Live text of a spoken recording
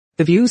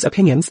The views,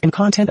 opinions, and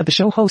content of the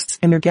show hosts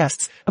and their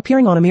guests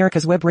appearing on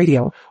America's Web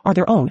Radio are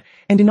their own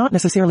and do not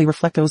necessarily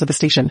reflect those of the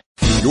station.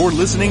 You're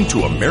listening to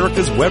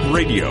America's Web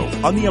Radio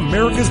on the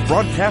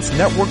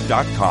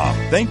AmericasBroadcastNetwork.com.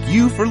 Thank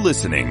you for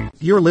listening.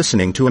 You're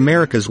listening to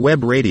America's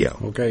Web Radio.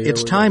 Okay,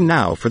 it's time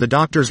now for the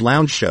Doctor's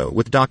Lounge Show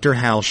with Dr.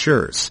 Hal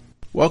Scherz.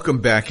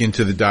 Welcome back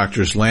into the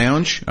Doctor's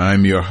Lounge.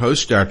 I'm your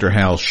host, Dr.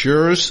 Hal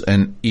Scherz,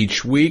 and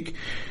each week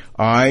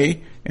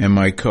I and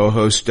my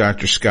co-host,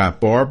 Dr. Scott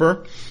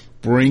Barber,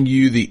 bring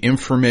you the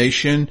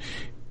information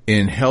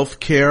in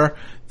healthcare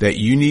that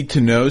you need to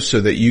know so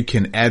that you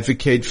can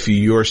advocate for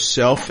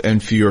yourself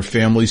and for your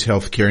family's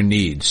healthcare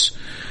needs.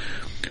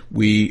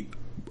 We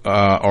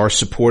are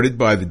supported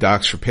by the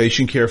Docs for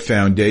Patient Care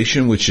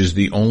Foundation, which is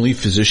the only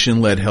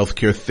physician-led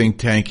healthcare think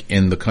tank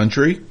in the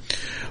country.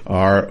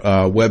 Our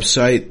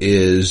website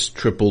is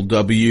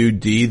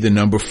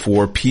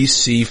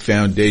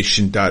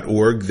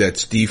www.d4pcfoundation.org.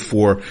 That's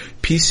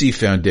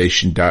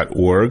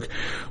d4pcfoundation.org.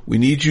 We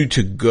need you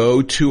to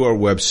go to our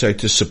website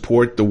to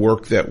support the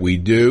work that we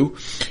do.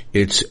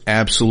 It's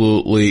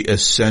absolutely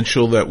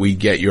essential that we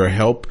get your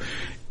help,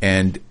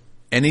 and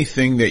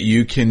anything that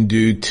you can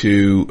do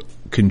to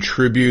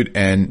contribute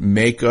and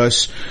make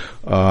us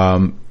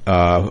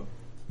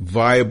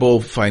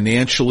viable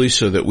financially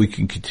so that we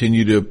can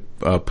continue to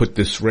put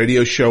this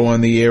radio show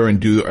on the air and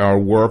do our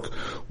work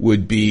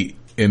would be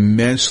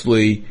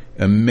immensely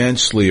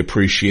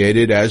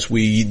appreciated. As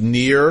we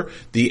near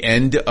the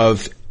end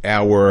of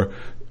our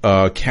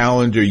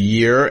calendar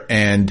year,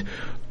 and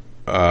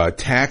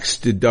tax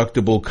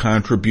deductible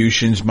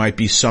contributions might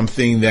be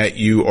something that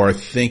you are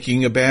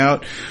thinking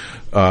about.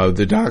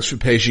 The Docs for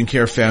Patient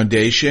Care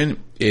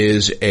Foundation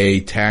is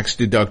a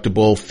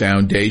tax-deductible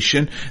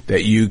foundation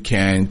that you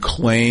can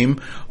claim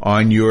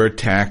on your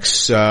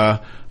tax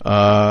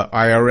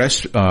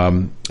IRS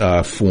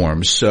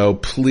forms. So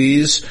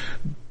please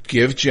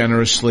give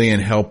generously and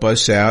help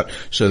us out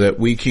so that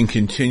we can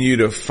continue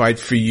to fight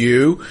for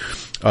you,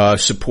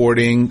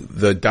 supporting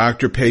the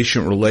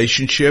doctor-patient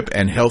relationship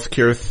and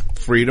healthcare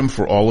freedom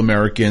for all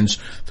Americans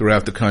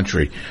throughout the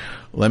country.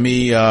 Let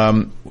me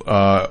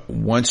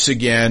once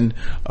again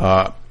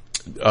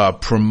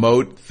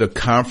promote the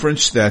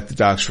conference that the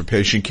Docs for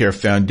Patient Care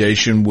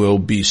Foundation will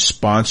be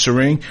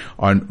sponsoring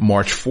on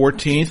March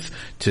 14th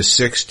to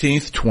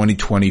 16th,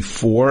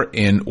 2024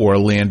 in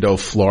Orlando,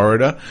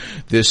 Florida.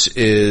 This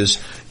is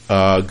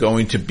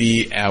going to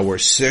be our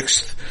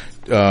sixth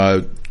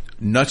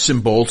nuts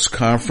and bolts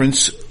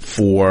conference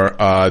for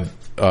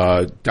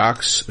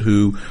docs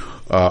who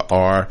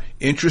are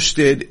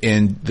interested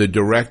in the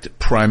direct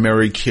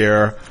primary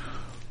care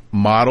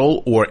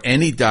model, or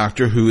any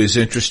doctor who is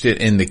interested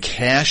in the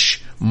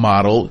cash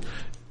model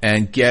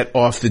and get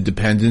off the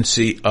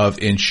dependency of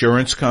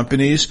insurance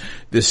companies.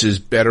 This is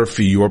better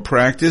for your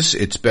practice.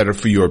 It's better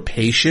for your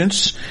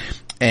patients.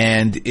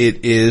 And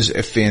it is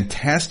a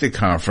fantastic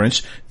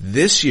conference.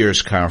 This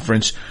year's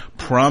conference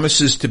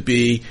promises to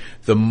be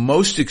the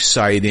most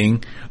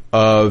exciting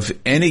of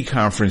any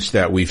conference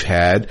that we've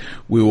had.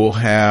 We will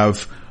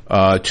have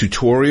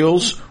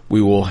tutorials.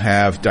 We will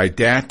have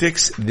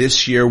didactics.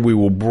 This year we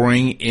will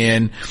bring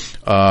in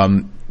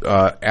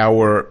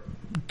our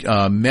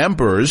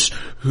members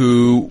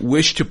who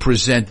wish to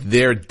present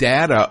their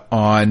data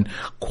on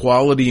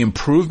quality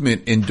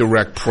improvement in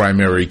direct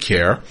primary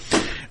care.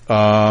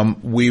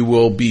 We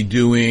will be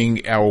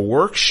doing our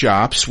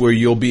workshops where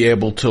you'll be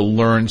able to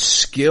learn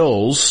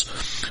skills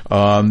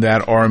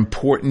that are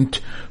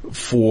important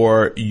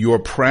for your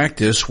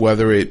practice,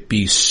 whether it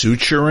be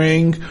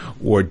suturing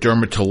or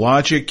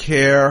dermatologic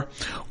care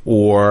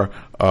or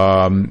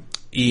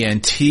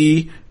ENT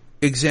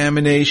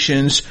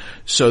examinations.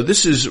 So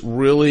this is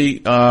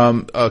really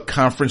a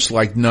conference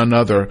like none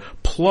other.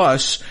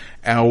 Plus,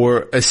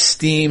 our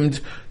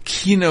esteemed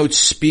keynote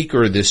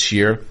speaker this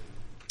year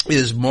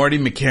is Marty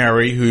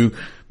McCary, who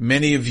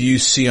many of you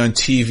see on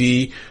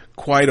TV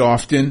quite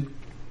often,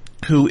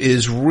 who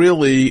is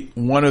really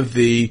one of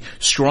the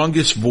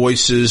strongest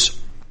voices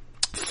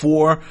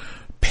for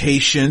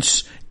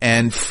patients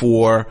and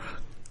for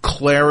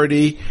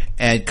clarity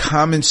and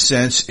common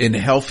sense in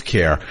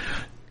healthcare.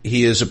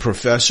 He is a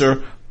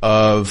professor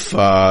of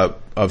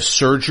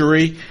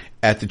surgery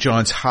at the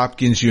Johns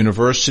Hopkins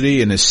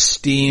University, an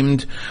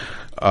esteemed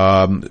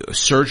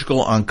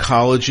surgical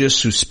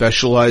oncologist who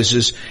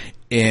specializes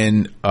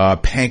in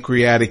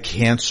pancreatic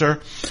cancer,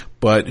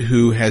 but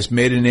who has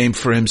made a name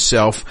for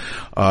himself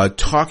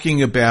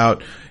talking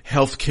about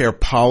healthcare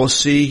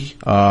policy.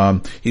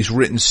 He's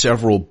written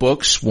several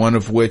books, one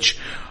of which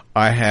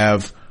I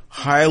have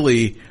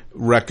highly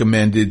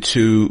recommended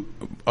to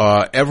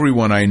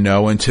everyone I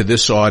know and to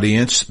this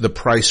audience, The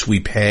Price We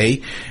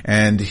Pay,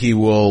 and he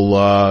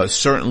will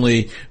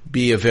certainly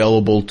be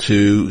available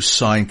to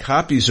sign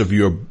copies of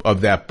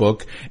that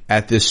book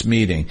at this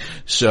meeting.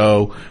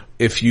 So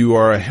if you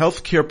are a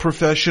healthcare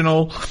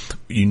professional,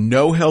 you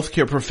know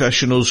healthcare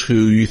professionals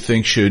who you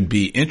think should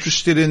be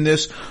interested in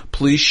this,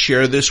 please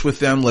share this with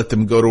them. Let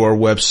them go to our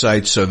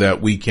website so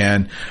that we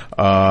can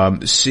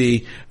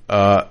see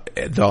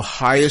the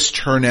highest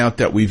turnout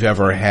that we've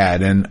ever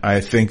had, and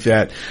I think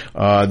that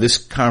this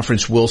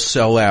conference will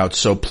sell out.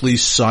 So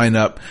please sign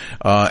up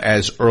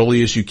as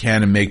early as you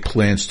can and make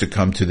plans to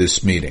come to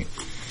this meeting.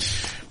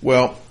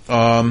 Well,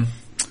 the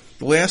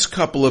last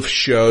couple of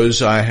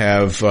shows I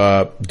have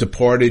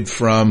departed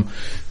from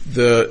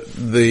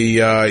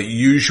the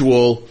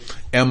usual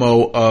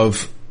MO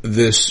of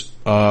this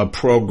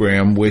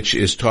program, which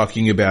is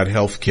talking about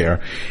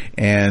healthcare.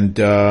 And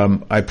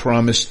I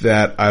promised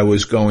that I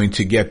was going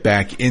to get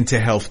back into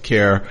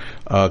healthcare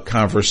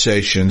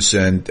conversations,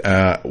 and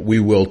we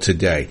will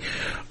today.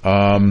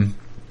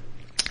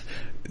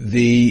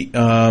 The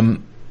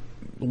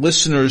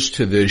listeners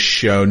to this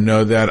show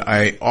know that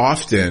I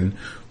often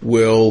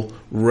will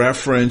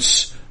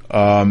reference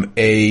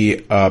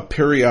a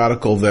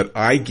periodical that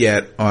I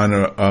get on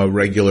a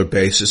regular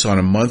basis, on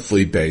a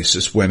monthly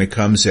basis when it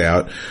comes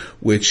out,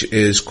 which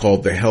is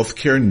called the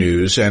Healthcare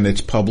News, and it's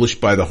published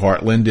by the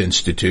Heartland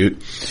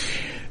Institute.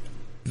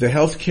 The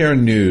Healthcare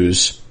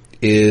News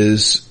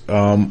is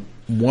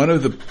one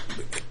of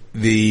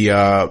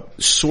the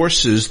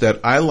sources that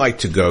I like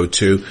to go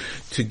to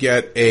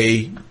get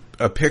a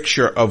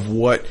picture of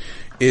what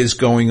is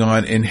going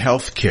on in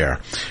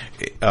healthcare.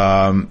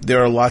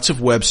 There are lots of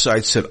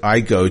websites that I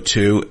go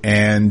to,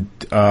 and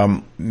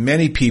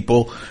many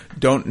people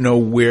don't know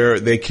where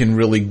they can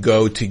really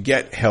go to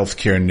get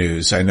healthcare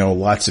news. I know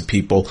lots of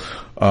people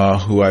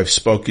who I've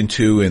spoken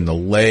to in the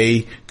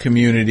lay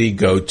community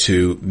go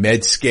to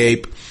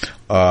Medscape.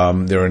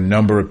 There are a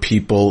number of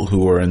people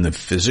who are in the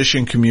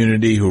physician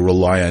community who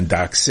rely on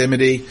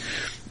Doximity.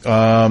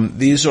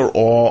 These are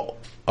all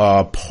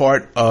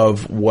part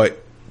of what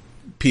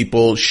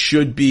people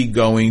should be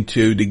going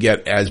to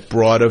get as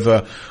broad of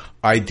a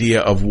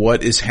idea of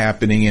what is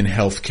happening in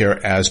healthcare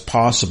as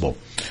possible.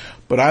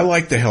 But I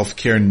like the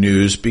Healthcare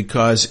News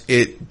because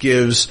it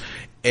gives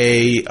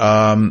a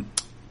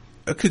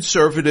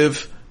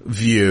conservative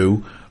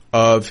view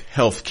of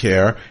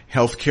healthcare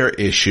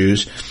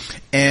issues,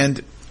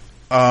 and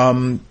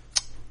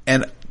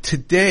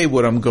today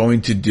what I'm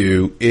going to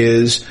do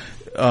is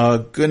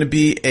going to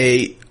be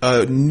a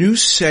new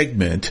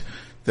segment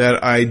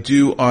that I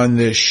do on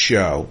this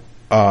show.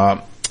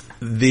 I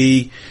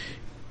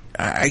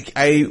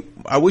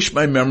wish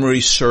my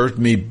memory served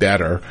me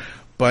better,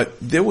 but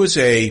there was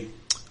a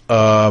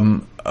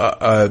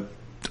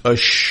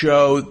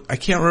show, I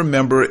can't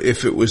remember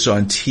if it was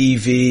on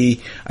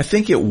TV. I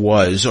think it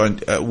was on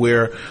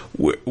where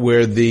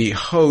the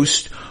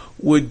host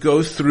would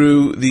go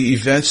through the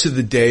events of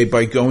the day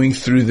by going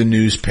through the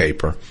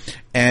newspaper.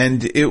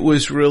 And it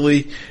was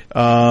really,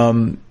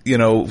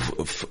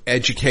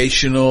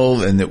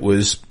 educational, and it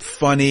was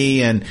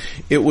funny, and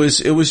it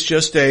was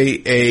just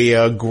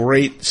a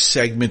great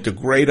segment, a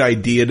great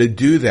idea to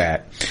do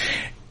that.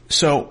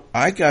 So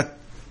I got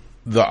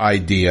the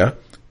idea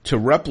to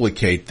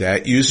replicate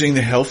that using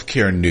the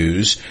Healthcare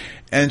News.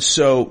 And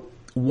so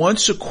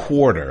once a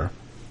quarter,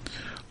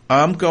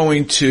 I'm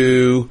going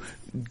to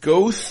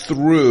go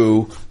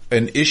through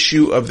an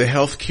issue of the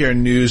Healthcare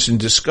News and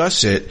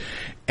discuss it,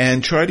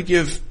 and try to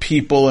give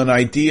people an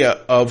idea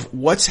of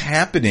what's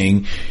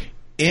happening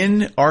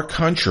in our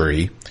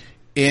country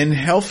in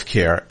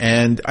healthcare.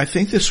 And I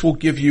think this will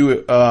give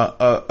you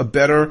a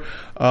better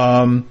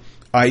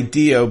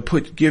idea,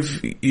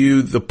 give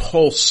you the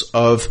pulse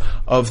of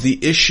the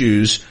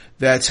issues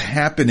that's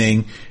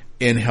happening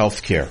in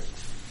healthcare.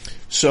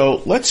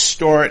 So let's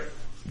start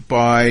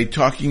by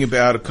talking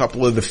about a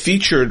couple of the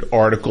featured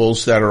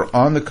articles that are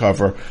on the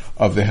cover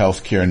of the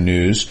Healthcare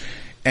News,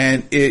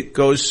 and it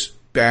goes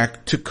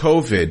back to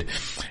COVID.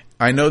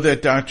 I know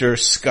that Dr.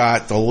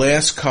 Scott, the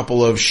last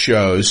couple of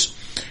shows,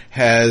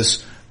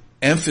 has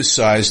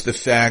emphasized the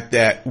fact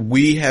that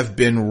we have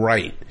been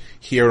right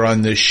here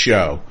on this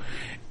show.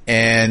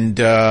 And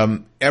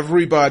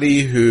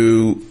everybody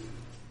who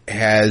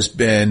has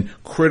been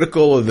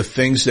critical of the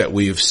things that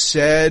we have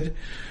said,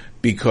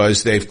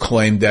 because they've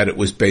claimed that it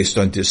was based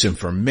on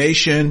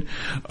disinformation,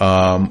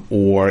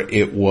 or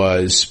it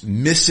was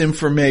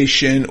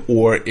misinformation,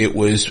 or it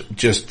was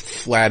just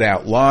flat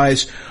out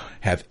lies,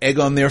 have egg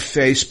on their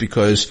face,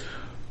 because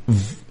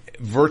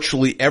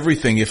virtually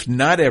everything, if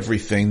not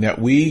everything, that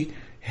we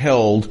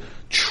held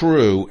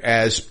true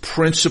as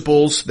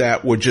principles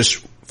that were just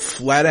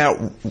flat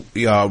out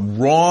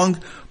wrong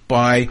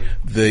by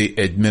the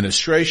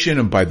administration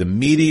and by the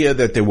media,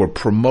 that they were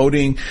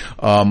promoting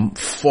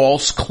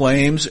false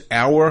claims.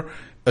 Our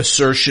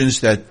assertions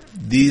that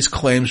these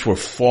claims were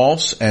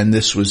false and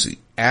this was the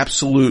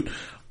absolute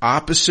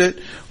opposite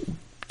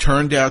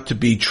turned out to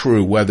be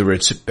true, whether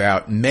it's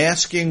about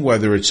masking,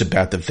 whether it's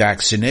about the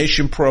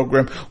vaccination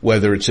program,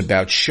 whether it's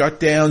about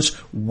shutdowns.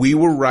 We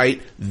were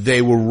right,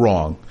 they were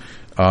wrong.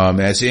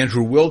 As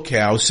Andrew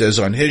Wilkow says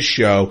on his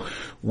show,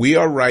 we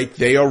are right,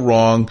 they are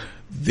wrong.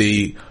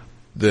 The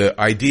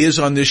ideas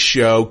on this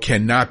show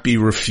cannot be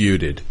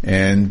refuted.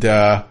 And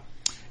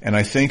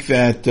I think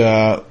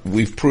that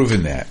we've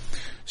proven that.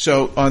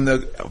 So on the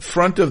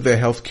front of the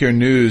Healthcare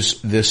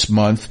News this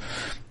month,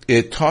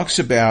 it talks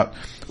about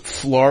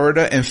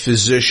Florida and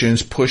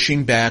physicians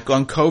pushing back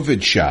on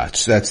COVID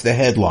shots. That's the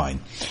headline.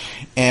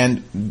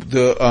 And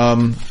the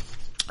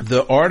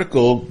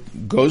article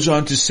goes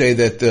on to say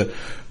that the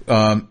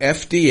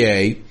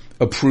FDA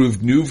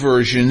approved new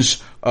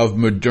versions of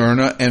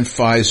Moderna and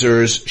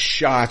Pfizer's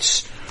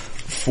shots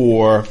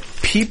for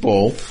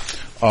people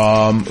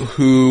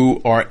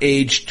who are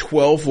age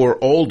 12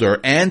 or older,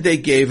 and they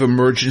gave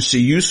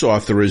emergency use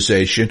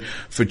authorization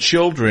for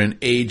children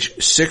age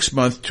 6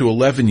 months to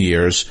 11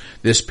 years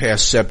this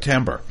past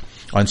September,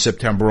 on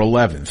September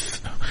 11th.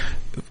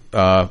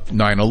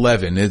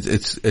 9/11.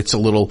 It's a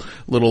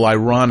little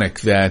ironic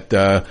that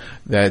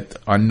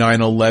on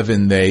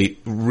 9/11 they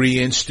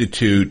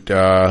reinstitute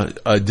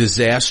a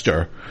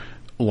disaster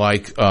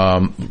like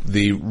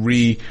the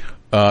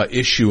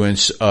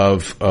reissuance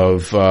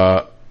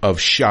of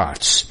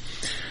shots.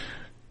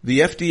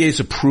 The FDA's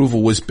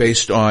approval was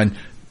based on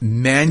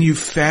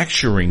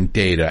manufacturing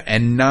data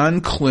and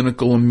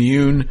non-clinical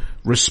immune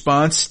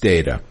response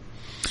data.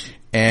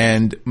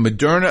 And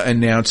Moderna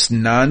announced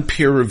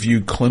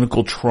non-peer-reviewed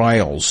clinical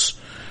trials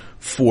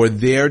for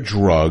their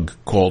drug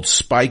called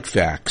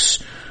Spikevax.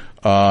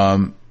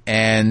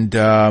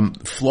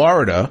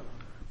 Florida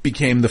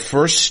became the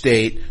first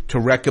state to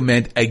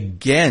recommend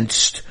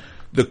against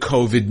the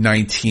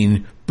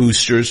COVID-19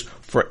 boosters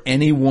for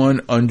anyone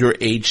under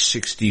age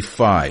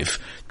 65,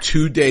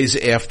 2 days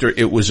after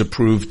it was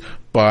approved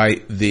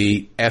by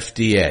the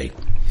FDA.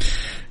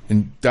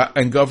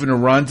 And Governor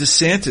Ron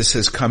DeSantis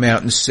has come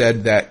out and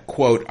said that,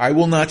 quote, "I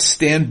will not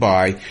stand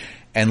by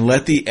and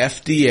let the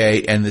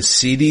FDA and the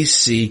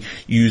CDC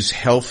use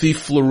healthy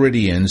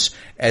Floridians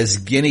as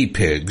guinea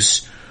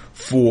pigs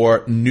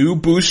for new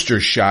booster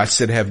shots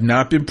that have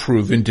not been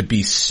proven to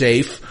be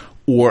safe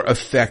or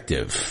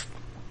effective."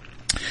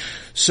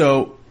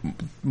 So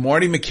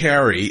Marty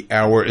McCary,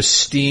 our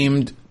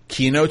esteemed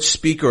keynote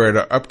speaker at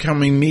our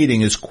upcoming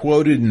meeting, is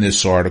quoted in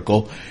this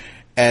article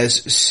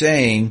as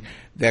saying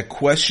that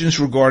questions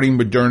regarding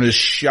Moderna's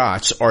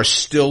shots are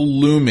still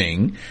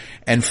looming,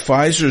 and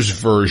Pfizer's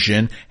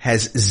version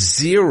has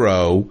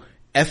zero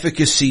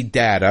efficacy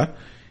data.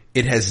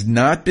 It has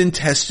not been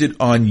tested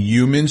on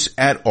humans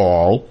at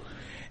all,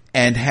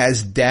 and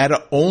has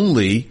data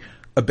only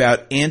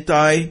about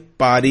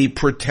antibody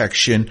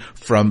protection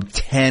from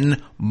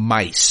 10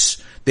 mice.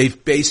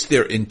 They've based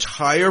their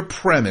entire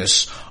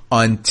premise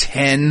on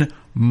 10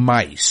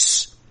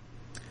 mice.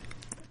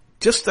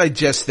 Just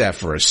digest that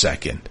for a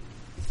second.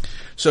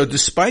 So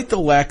despite the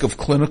lack of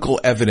clinical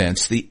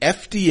evidence, the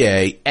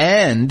FDA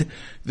and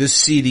the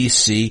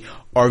CDC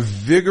are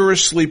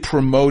vigorously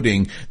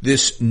promoting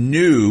this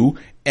new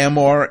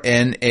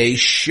mRNA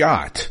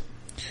shot.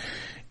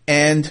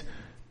 And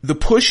the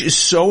push is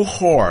so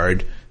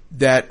hard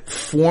that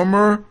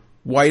former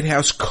White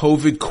House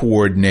COVID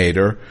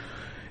coordinator,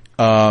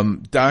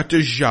 Dr.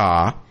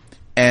 Jha,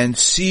 and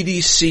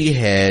CDC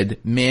head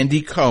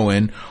Mandy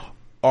Cohen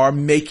are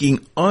making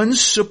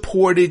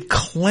unsupported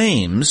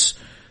claims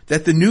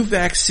that the new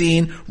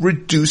vaccine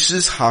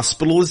reduces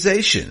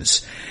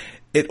hospitalizations.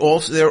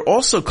 They're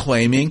also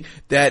claiming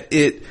that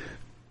it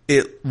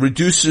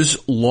reduces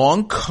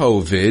long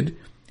COVID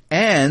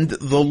and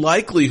the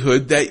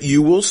likelihood that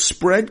you will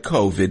spread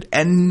COVID.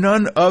 And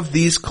none of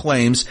these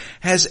claims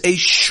has a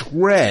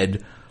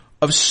shred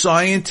of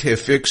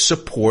scientific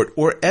support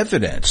or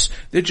evidence.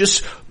 They're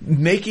just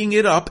making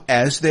it up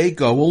as they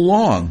go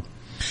along.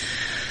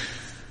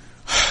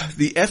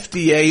 The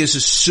FDA is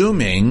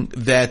assuming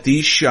that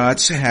these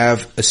shots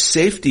have a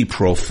safety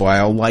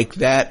profile like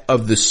that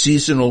of the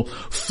seasonal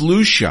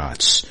flu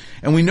shots.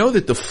 And we know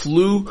that the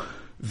flu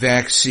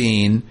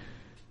vaccine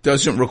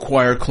doesn't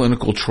require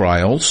clinical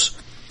trials.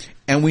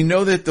 And we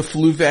know that the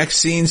flu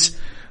vaccines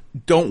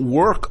don't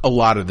work a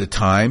lot of the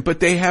time, but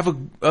they have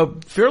a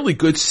fairly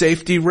good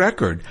safety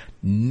record.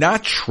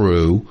 Not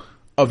true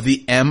of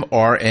the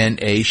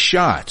mRNA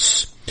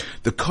shots.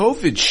 The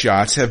COVID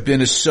shots have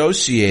been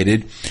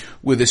associated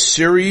with a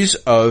series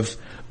of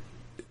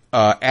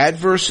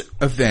adverse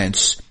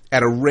events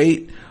at a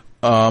rate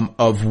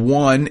of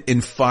 1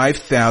 in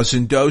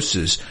 5,000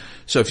 doses.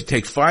 So if you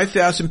take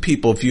 5,000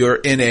 people, if you're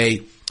in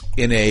a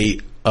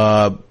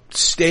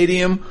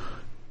stadium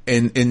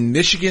in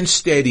Michigan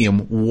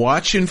Stadium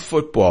watching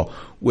football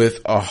with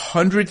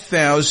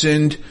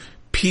 100,000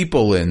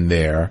 people in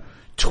there,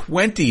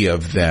 20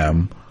 of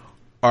them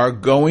are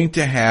going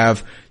to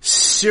have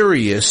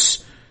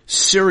serious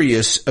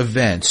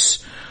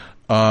events.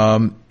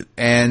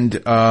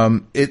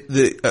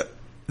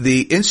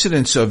 The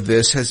incidence of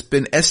this has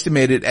been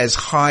estimated as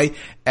high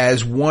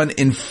as 1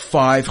 in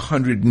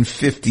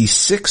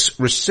 556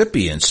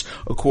 recipients,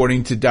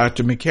 according to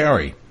Dr.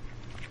 McCary.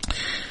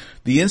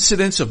 The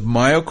incidence of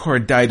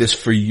myocarditis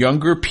for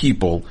younger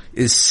people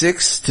is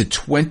 6 to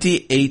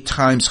 28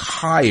 times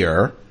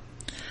higher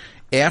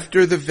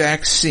after the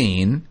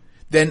vaccine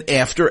than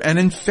after an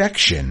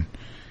infection.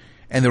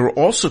 And there are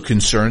also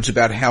concerns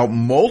about how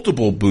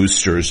multiple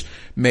boosters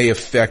may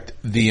affect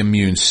the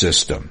immune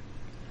system.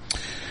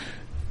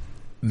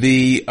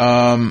 The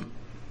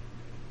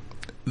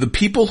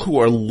people who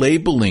are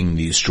labeling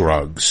these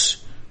drugs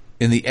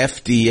in the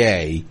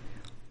FDA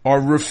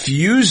are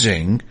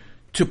refusing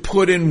to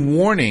put in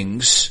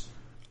warnings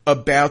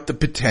about the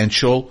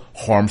potential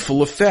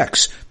harmful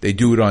effects. They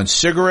do it on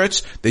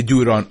cigarettes, they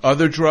do it on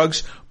other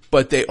drugs,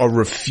 but they are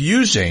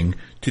refusing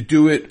to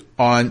do it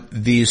on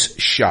these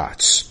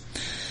shots.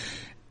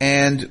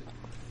 And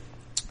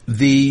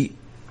the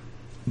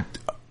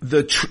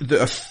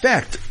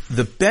effect,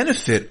 the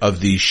benefit of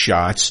these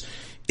shots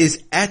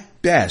is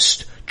at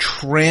best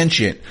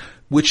transient,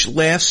 which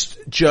lasts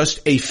just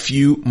a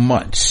few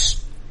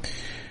months.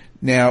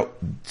 Now,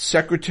 the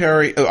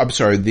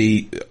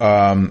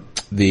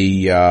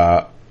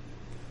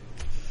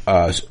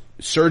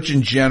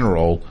Surgeon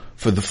General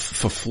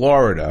for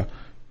Florida,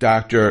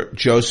 Dr.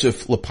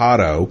 Joseph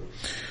Lombardo,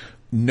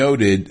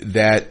 noted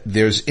that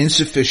there's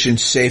insufficient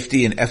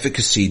safety and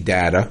efficacy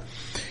data,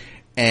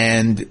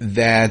 and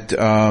that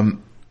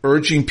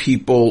urging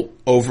people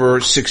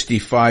over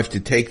 65 to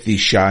take these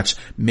shots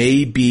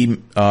may be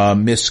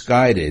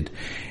misguided,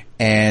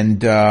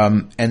 and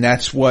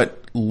that's what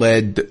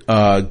led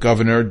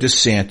Governor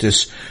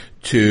DeSantis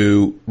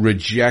to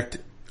reject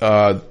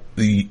the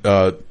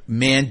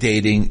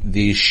mandating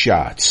these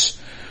shots.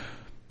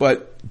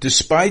 But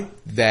despite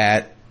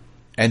that,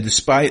 and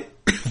despite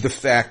the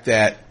fact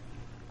that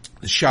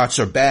the shots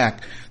are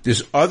back,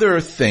 there's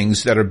other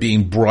things that are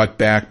being brought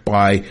back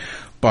by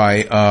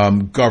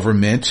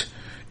government,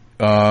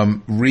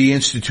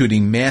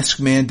 reinstituting mask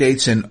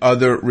mandates and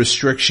other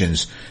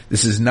restrictions.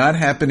 This is not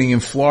happening in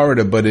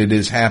Florida, but it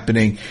is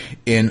happening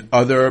in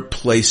other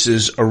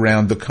places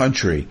around the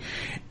country.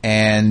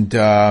 And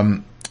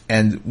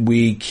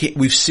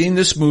we've seen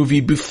this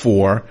movie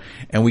before,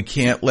 and we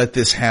can't let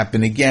this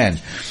happen again.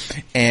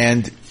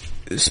 And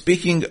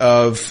speaking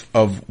of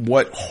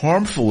what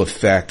harmful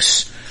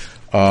effects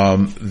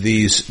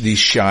these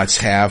shots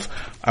have,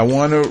 I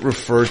want to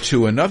refer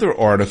to another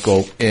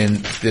article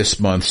in this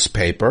month's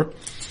paper,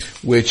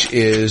 which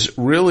is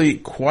really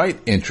quite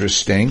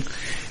interesting,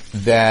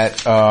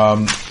 that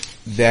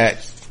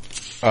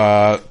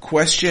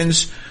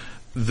questions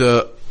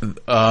the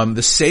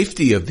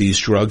safety of these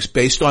drugs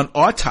based on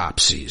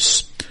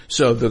autopsies.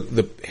 So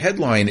the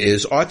headline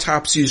is,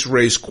 Autopsies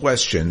Raise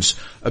Questions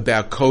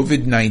About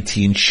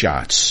COVID-19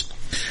 Shots.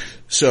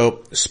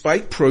 So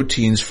spike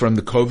proteins from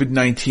the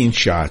COVID-19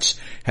 shots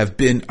have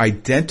been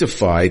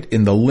identified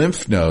in the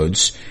lymph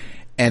nodes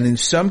and in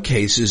some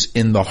cases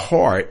in the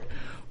heart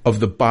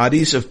of the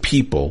bodies of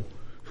people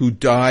who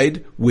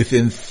died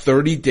within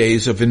 30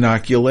 days of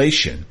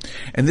inoculation.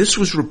 And this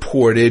was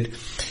reported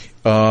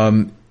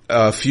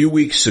a few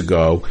weeks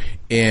ago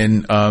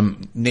in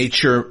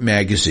Nature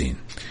magazine.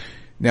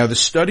 Now, the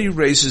study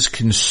raises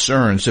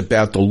concerns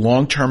about the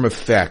long-term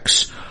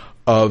effects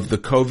of the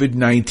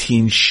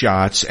COVID-19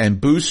 shots and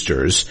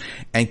boosters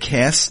and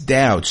casts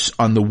doubts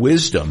on the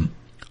wisdom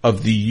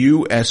of the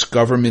U.S.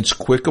 government's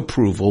quick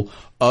approval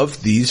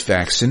of these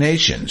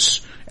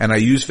vaccinations. And I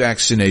use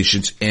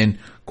vaccinations in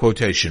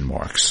quotation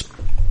marks.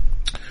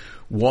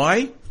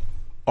 Why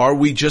are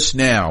we just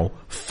now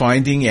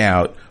finding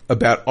out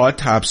about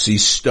autopsy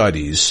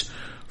studies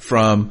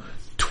from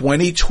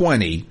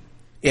 2020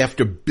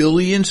 after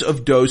billions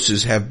of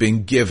doses have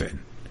been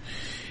given?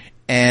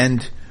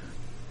 And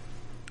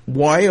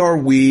why are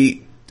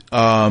we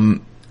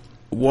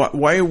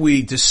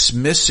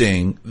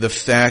dismissing the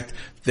fact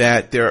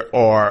that there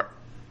are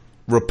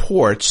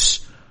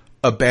reports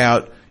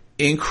about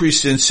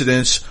increased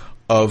incidence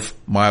of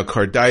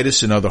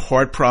myocarditis and other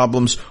heart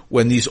problems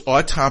when these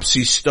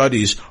autopsy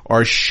studies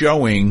are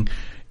showing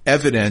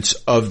evidence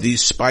of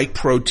these spike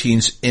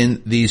proteins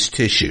in these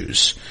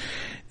tissues?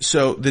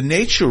 So the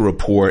Nature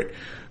report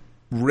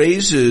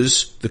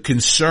raises the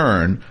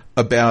concern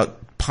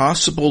about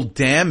possible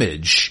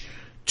damage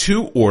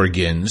to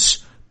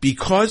organs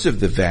because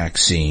of the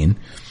vaccine,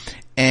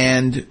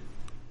 and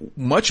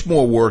much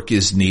more work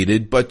is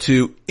needed, but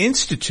to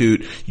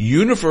institute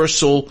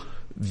universal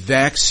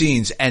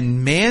vaccines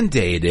and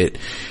mandate it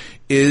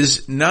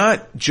is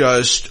not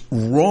just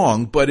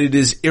wrong, but it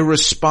is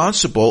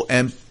irresponsible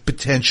and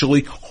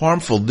potentially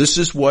harmful. This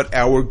is what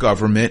our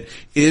government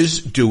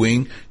is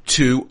doing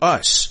to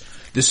us.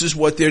 This is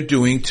what they're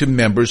doing to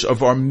members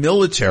of our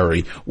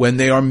military when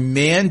they are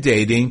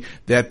mandating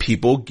that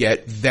people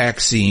get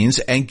vaccines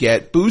and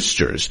get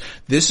boosters.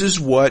 This is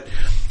what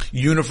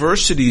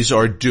universities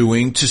are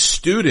doing to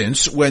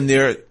students when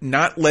they're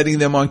not letting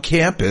them on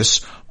campus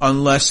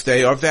unless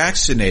they are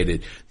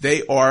vaccinated.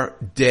 They are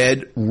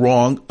dead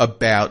wrong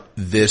about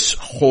this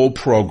whole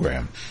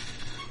program.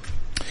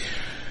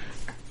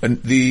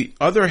 And the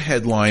other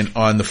headline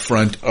on the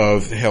front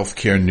of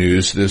healthcare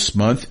news this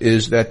month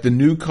is that the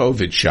new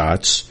COVID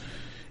shots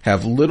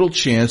have little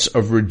chance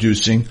of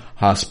reducing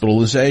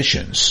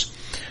hospitalizations.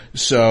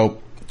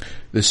 So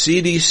the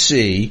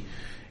CDC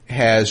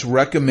has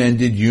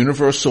recommended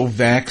universal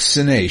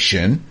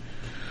vaccination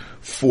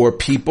for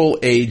people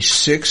aged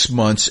 6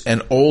 months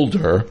and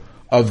older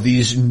of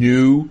these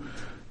new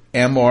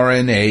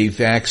mRNA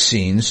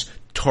vaccines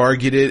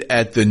targeted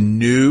at the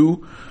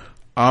new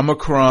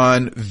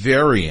Omicron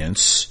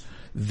variants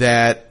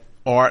that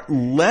are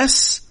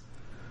less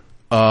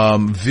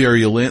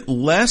virulent,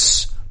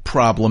 less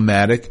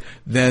problematic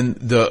than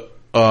the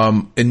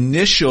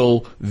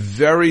initial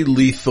very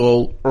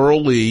lethal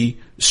early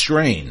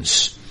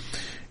strains.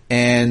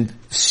 And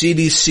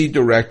CDC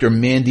Director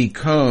Mandy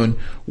Cohen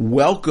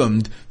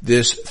welcomed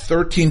this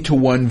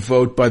 13-1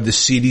 vote by the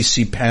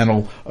CDC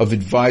panel of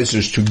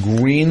advisors to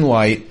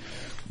greenlight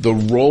the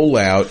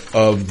rollout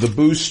of the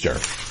booster.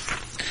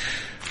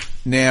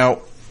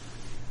 Now,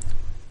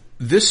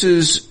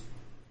 this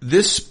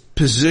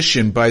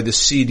position by the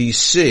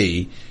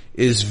CDC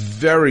is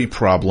very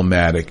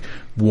problematic.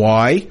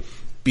 Why?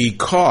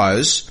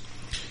 Because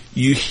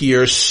you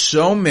hear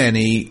so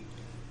many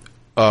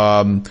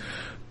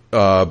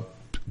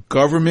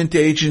government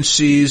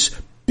agencies,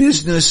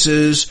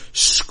 businesses,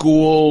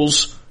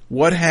 schools,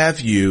 what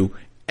have you,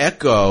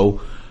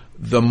 echo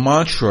the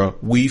mantra,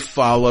 we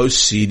follow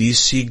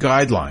CDC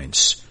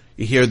guidelines.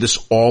 You hear this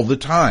all the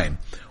time.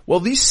 Well,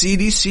 these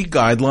CDC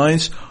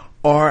guidelines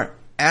are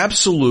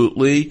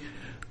absolutely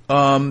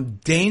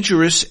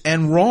dangerous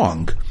and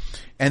wrong.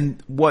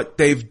 And what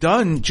they've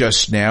done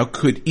just now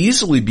could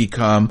easily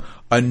become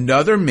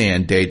another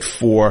mandate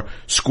for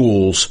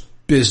schools,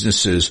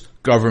 businesses,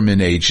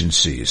 government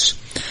agencies.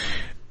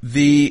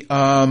 The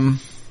one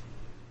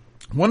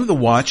of the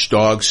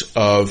watchdogs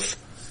of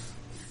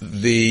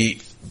the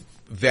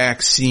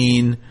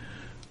vaccine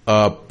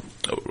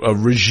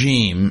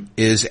regime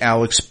is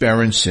Alex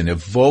Berenson, a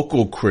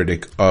vocal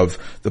critic of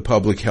the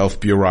public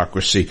health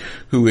bureaucracy,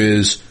 who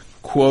is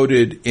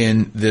quoted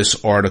in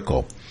this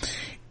article.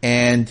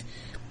 And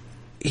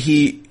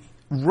he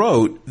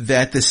wrote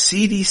that the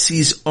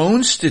CDC's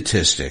own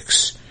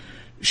statistics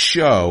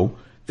show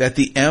that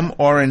the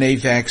mRNA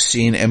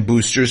vaccine and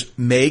boosters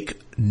make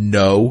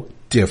no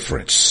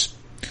difference.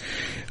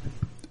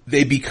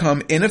 They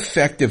become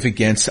ineffective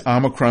against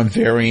Omicron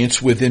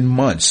variants within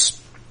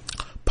months,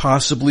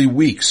 possibly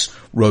weeks,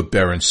 wrote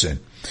Berenson.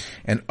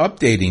 And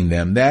updating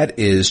them, that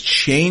is,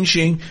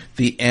 changing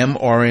the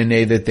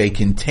mRNA that they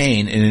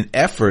contain in an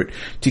effort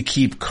to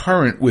keep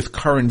current with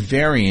current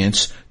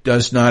variants,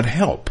 does not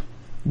help.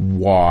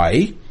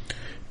 Why?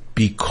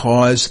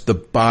 Because the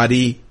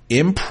body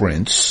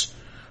imprints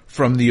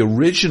from the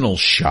original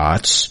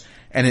shots,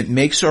 and it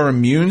makes our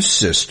immune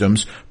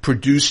systems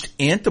produce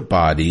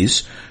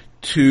antibodies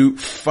to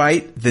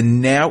fight the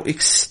now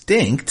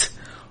extinct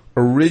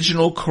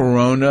original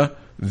corona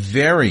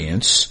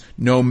variants,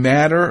 no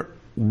matter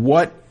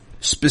what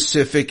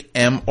specific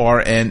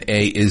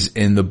mRNA is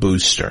in the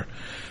booster.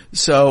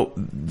 So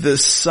the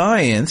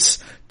science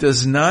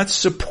does not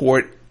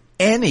support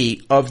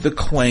any of the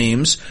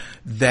claims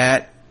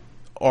that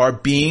are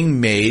being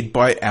made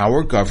by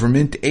our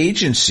government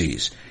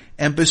agencies.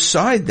 And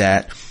beside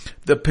that,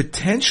 the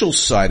potential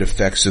side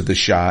effects of the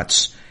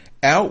shots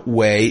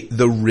outweigh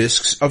the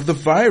risks of the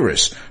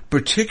virus,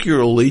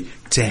 particularly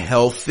to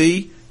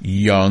healthy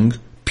young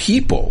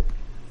people.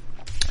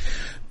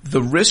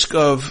 The risk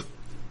of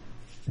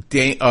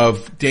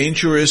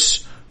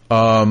dangerous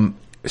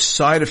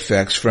side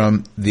effects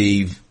from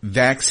the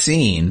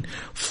vaccine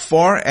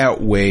far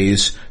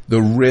outweighs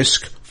the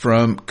risk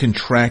from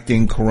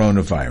contracting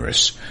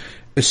coronavirus,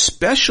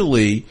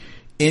 especially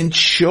in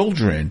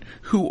children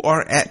who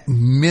are at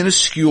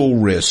minuscule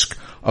risk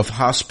of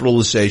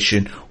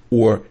hospitalization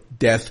or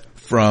death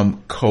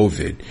from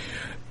COVID.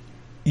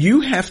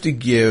 You have to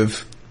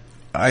give,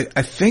 I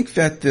think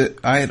that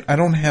I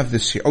don't have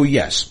this here. Oh,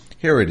 yes,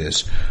 here it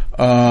is.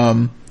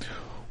 1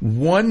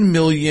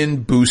 million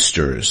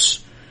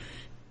boosters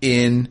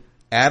in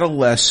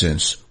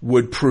adolescence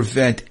would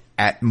prevent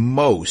at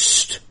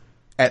most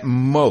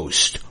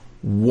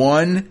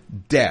 1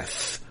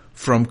 death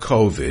from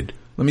COVID.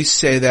 Let me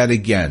say that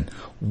again.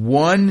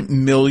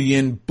 1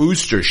 million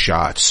booster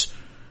shots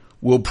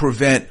will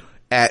prevent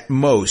at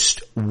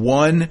most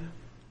 1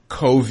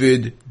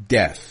 COVID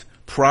death,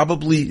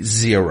 probably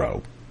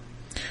 0.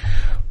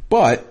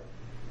 But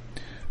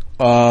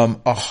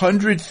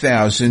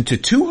 100,000 to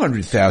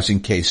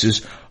 200,000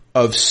 cases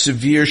of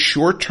severe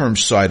short-term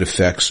side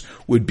effects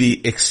would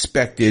be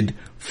expected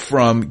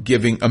from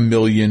giving 1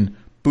 million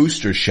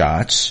booster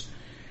shots,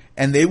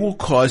 and they will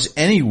cause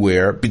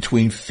anywhere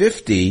between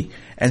 50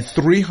 and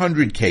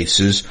 300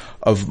 cases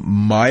of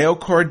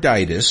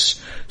myocarditis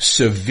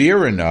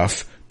severe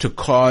enough to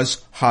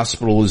cause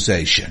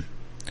hospitalization.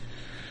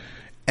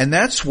 And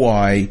that's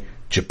why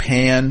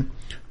Japan,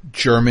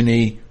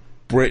 Germany,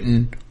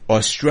 Britain,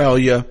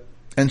 Australia,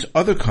 and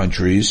other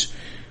countries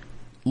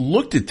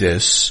looked at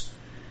this,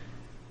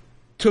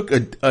 took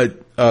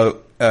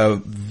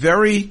a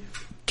very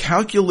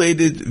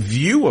calculated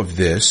view of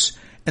this,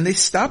 and they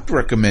stopped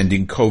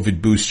recommending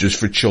COVID boosters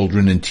for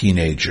children and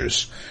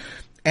teenagers.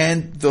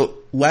 And the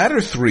latter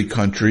 3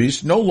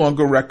 countries no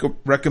longer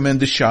recommend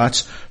the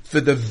shots for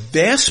the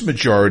vast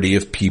majority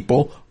of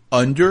people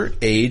under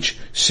age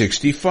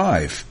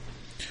 65.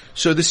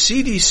 So the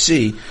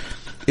CDC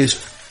is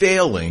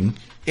failing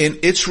in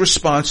its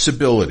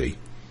responsibility.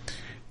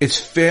 It's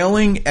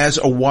failing as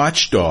a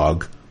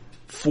watchdog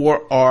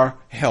for our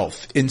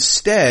health.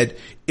 Instead,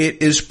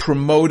 it is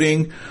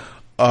promoting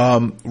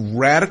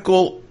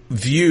radical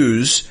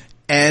views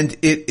and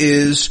it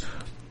is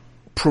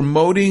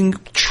promoting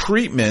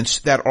treatments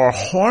that are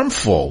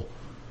harmful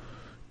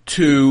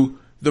to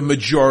the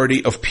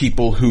majority of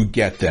people who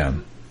get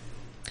them.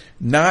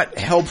 Not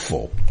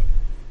helpful.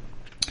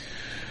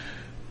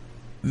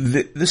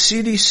 The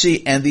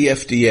CDC and the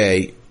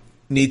FDA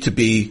need to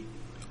be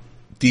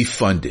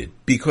defunded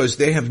because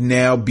they have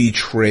now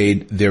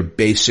betrayed their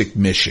basic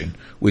mission,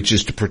 which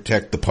is to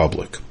protect the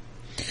public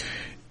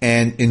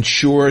and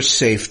ensure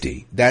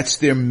safety. That's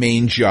their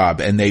main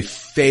job, and they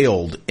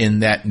failed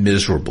in that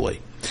miserably.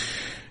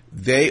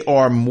 They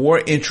are more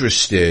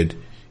interested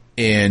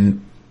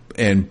in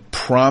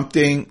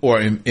prompting or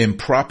in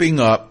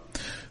propping up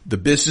the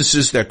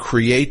businesses that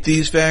create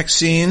these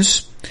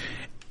vaccines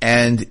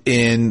and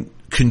in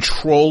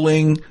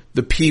controlling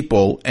the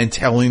people and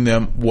telling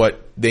them what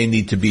they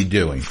need to be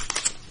doing.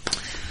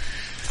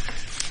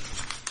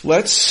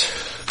 Let's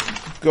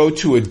go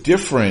to a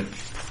different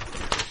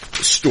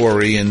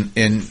story in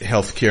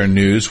healthcare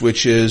news,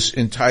 which is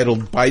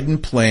entitled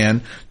Biden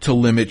Plan to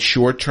Limit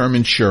Short-Term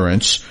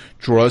Insurance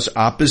Draws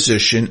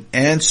Opposition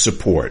and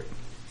Support.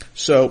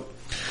 So,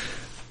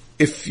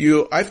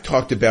 I've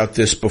talked about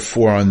this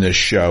before on this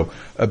show,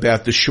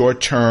 about the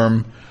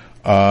short-term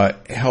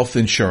health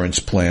insurance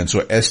plans,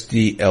 or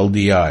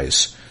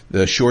SDLDIs,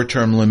 the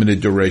short-term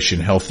limited duration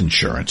health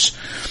insurance.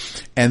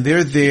 And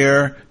they're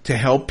there to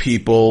help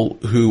people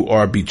who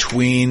are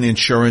between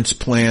insurance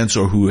plans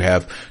or who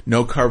have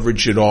no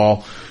coverage at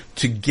all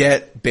to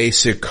get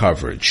basic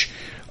coverage.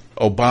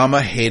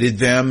 Obama hated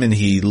them and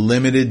he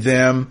limited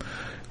them.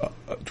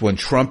 When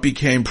Trump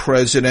became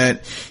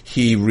president,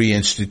 he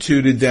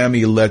reinstituted them.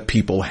 He let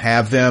people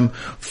have them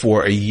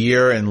for a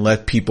year and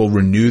let people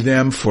renew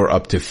them for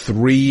up to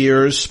 3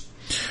 years.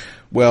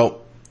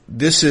 Well,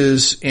 this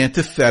is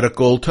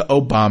antithetical to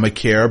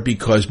Obamacare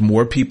because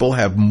more people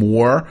have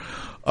more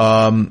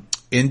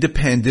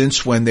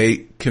independence when they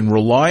can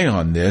rely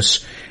on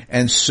this.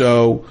 And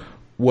so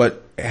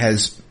what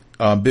has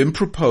been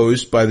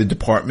proposed by the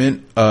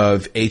Department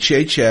of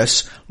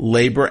HHS,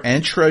 Labor,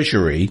 and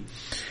Treasury,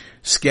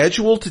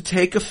 scheduled to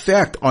take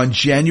effect on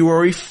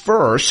January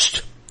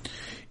 1st,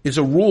 is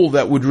a rule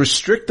that would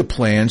restrict the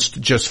plans to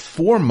just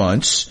 4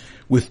 months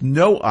with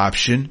no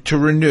option to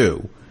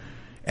renew.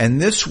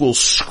 And this will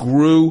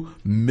screw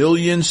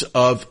millions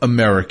of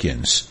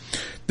Americans.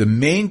 The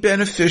main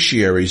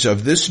beneficiaries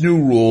of this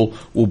new rule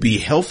will be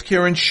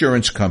healthcare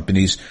insurance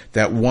companies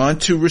that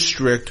want to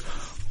restrict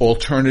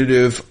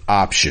alternative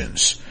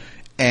options.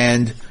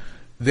 And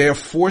they're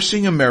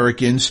forcing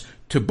Americans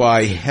to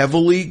buy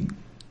heavily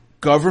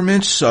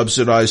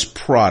government-subsidized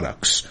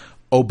products,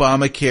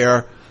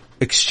 Obamacare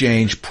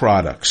exchange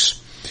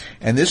products.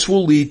 And this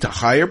will lead to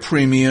higher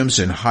premiums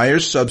and higher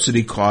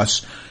subsidy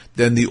costs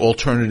than the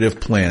alternative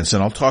plans.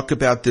 And I'll talk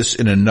about this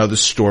in another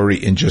story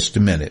in just a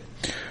minute.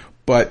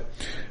 But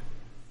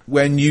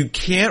when you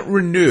can't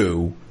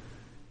renew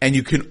and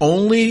you can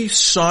only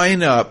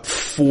sign up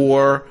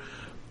for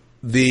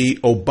the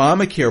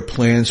Obamacare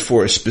plans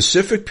for a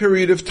specific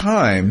period of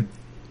time,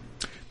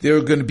 there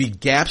are going to be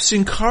gaps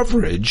in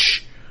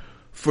coverage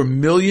for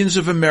millions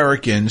of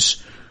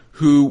Americans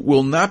who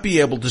will not be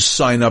able to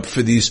sign up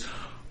for these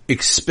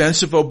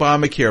expensive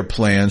Obamacare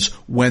plans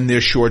when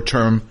their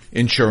short-term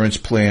insurance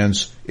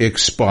plans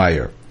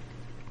expire.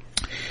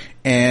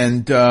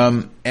 And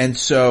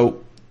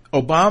so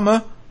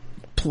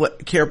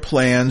Obamacare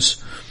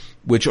plans,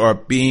 which are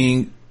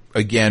being,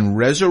 again,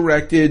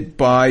 resurrected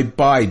by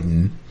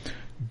Biden,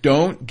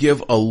 don't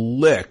give a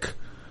lick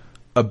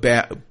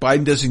about,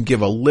 Biden doesn't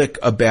give a lick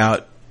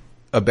about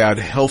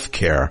health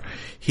care.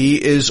 He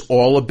is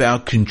all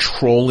about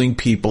controlling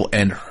people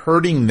and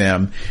herding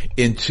them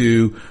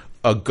into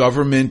a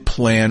government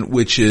plan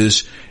which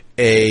is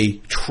a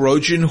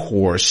Trojan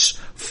horse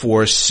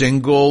for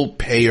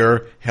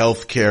single-payer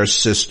healthcare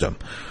system.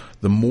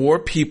 The more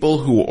people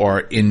who are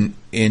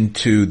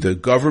into the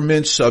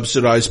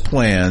government-subsidized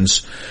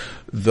plans,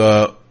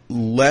 the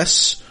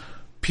less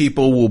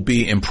people will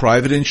be in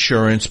private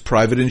insurance.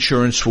 Private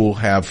insurance will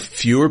have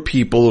fewer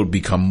people. It will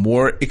become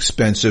more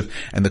expensive,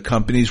 and the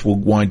companies will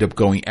wind up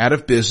going out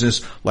of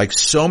business like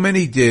so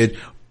many did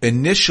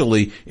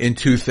initially in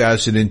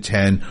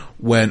 2010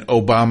 when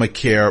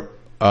Obamacare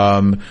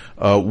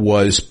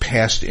was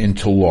passed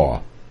into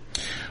law.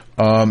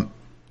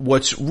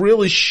 What's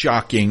really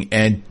shocking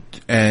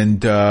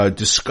and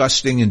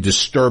disgusting and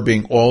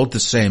disturbing all at the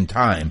same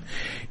time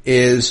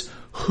is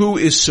who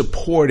is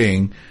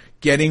supporting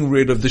getting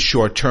rid of the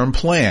short-term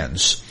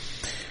plans.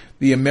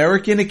 The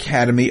American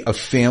Academy of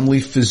Family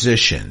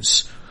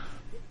Physicians.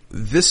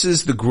 This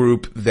is the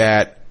group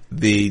that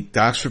the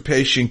Docs for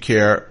Patient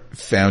Care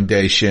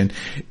Foundation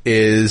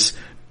is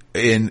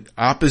in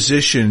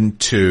opposition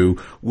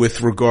to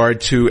with regard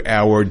to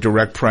our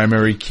direct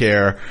primary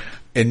care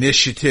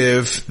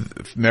initiative.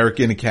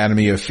 American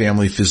Academy of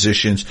Family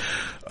Physicians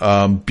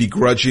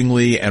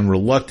begrudgingly and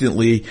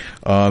reluctantly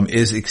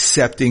is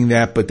accepting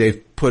that, but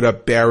they've put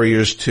up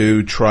barriers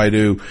to try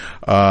to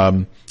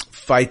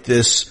fight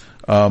this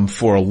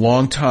for a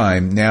long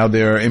time. Now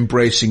they're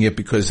embracing it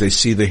because they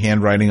see the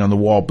handwriting on the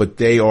wall, but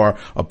they are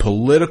a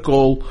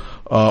political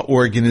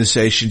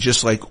organization,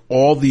 just like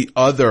all the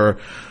other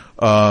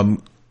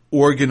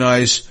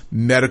organized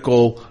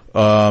medical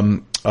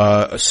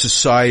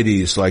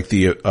societies, like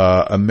the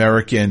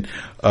American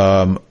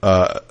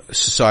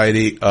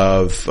Society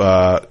of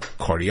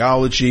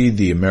Cardiology,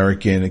 the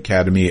American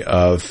Academy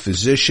of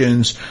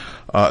Physicians.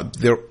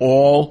 They're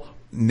all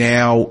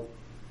now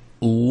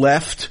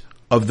left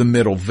of the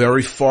middle,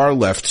 very far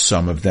left,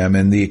 some of them,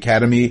 and the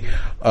Academy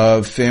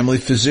of Family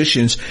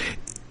Physicians,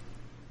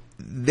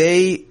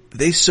 they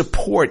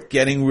support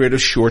getting rid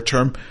of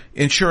short-term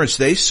insurance.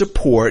 They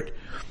support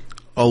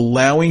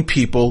allowing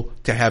people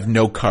to have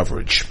no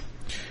coverage.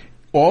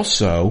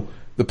 Also,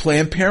 the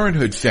Planned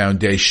Parenthood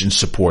Foundation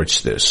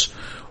supports this.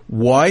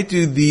 Why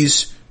do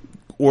these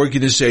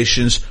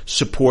organizations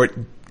support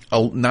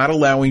not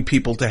allowing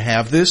people to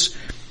have this?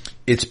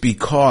 It's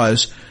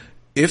because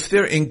if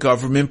they're in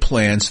government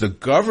plans, the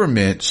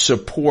government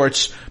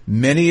supports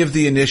many of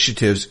the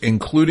initiatives,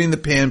 including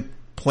the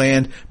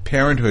Planned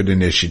Parenthood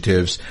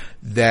initiatives,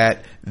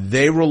 that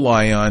they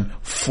rely on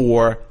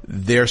for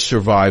their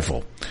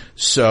survival.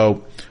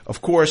 So,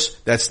 of course,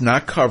 that's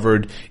not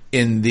covered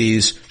in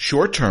these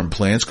short-term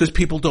plans because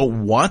people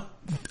don't want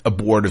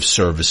abortive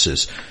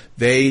services.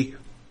 They're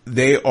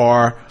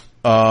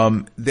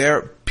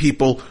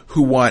people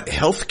who want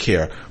health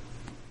care.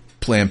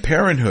 Planned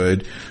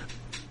Parenthood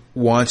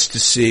wants to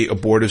see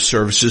abortive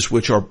services,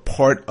 which are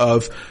part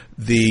of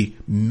the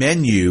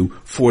menu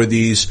for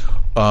these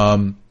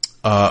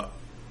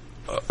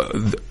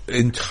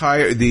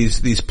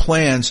these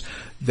plans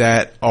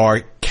that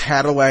are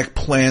Cadillac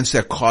plans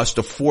that cost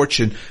a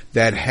fortune,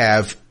 that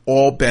have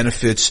all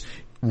benefits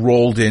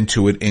rolled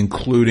into it,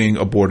 including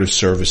abortive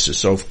services.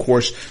 So of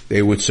course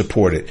they would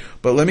support it.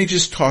 But let me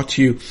just talk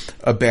to you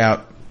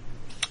about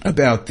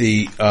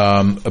the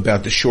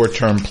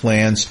short-term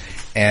plans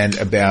and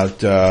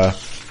about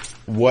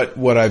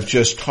what I've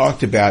just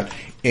talked about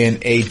in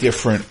a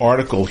different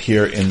article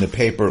here in the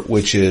paper,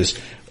 which is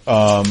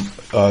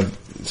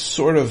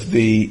sort of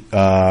the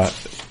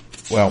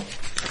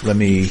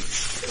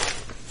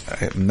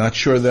I'm not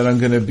sure that I'm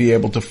going to be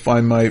able to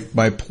find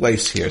my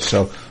place here.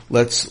 So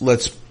let's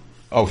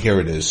oh, here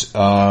it is.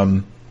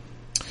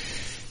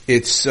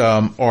 It's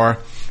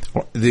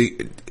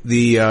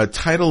the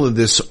title of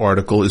this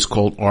article is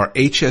called "Are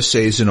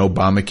HSAs and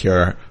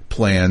Obamacare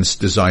Plans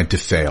Designed to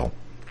Fail?"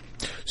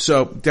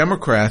 So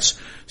Democrats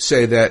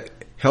say that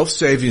health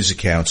savings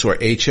accounts, or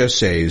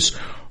HSAs,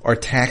 are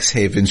tax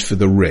havens for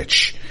the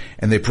rich,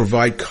 and they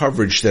provide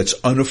coverage that's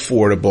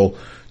unaffordable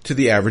to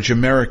the average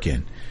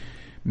American.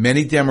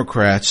 Many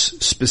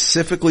Democrats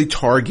specifically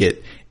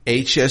target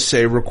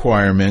HSA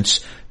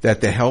requirements that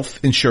the health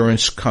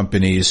insurance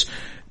companies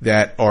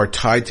that are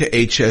tied to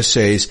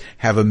HSAs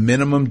have a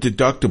minimum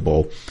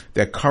deductible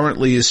that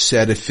currently is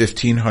set at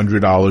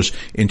 $1,500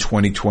 in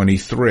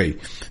 2023.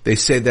 They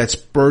say that's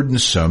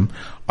burdensome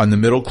on the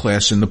middle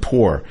class and the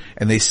poor,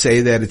 and they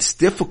say that it's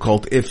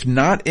difficult, if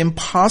not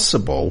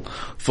impossible,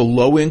 for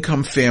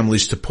low-income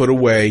families to put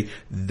away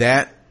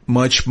that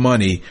much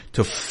money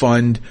to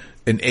fund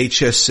an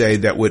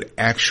HSA that would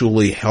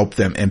actually help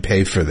them and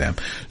pay for them.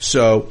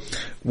 So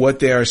what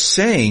they are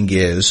saying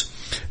is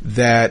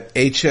that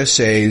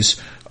HSAs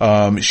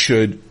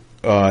should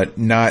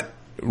not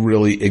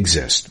really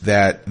exist,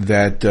 that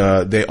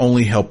they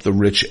only help the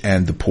rich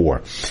and the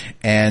poor.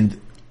 And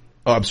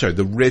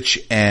the rich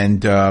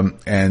and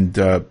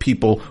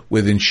people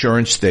with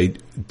insurance. They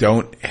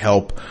don't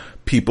help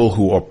people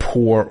who are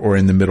poor or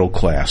in the middle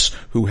class,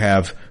 who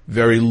have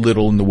very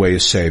little in the way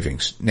of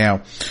savings.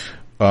 Now,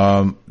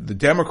 the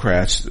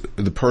Democrats,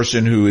 the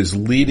person who is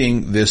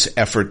leading this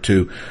effort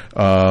to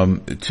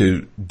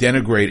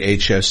denigrate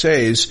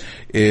HSAs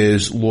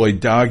is Lloyd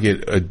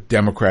Doggett, a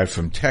Democrat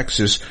from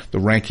Texas, the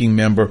ranking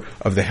member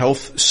of the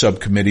Health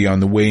Subcommittee on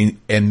the Ways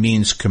and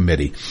Means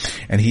Committee.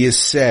 And he has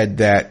said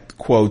that,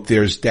 quote,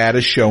 "There's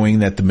data showing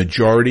that the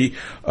majority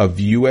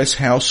of U.S.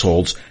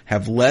 households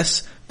have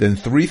less than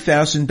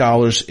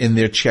 $3,000 in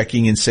their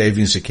checking and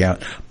savings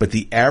account, but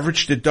the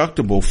average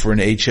deductible for an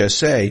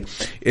HSA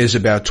is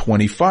about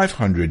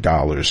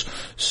 $2,500.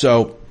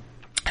 So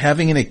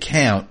having an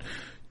account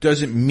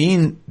doesn't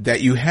mean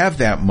that you have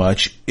that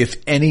much, if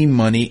any,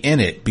 money in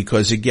it,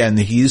 because again,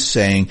 he's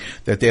saying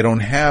that they don't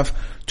have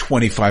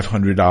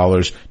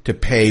 $2,500 to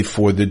pay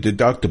for the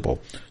deductible.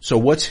 So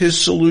what's his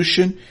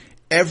solution?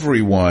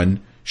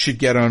 Everyone should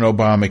get on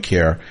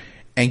Obamacare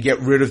and get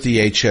rid of the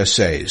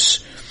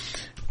HSAs.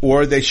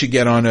 Or they should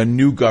get on a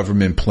new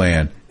government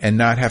plan and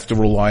not have to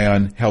rely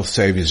on health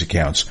savings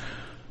accounts.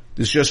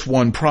 There's just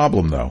one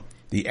problem, though.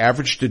 The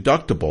average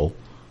deductible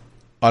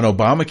on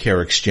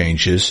Obamacare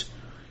exchanges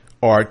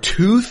are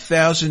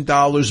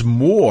 $2,000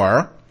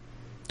 more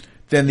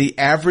than the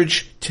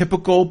average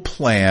typical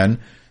plan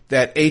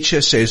that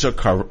HSAs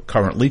are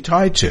currently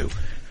tied to.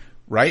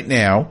 Right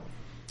now,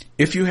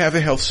 if you have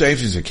a health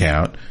savings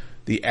account,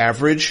 the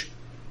average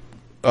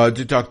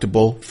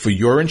deductible for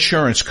your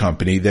insurance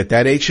company that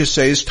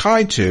HSA is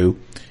tied to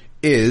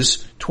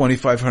is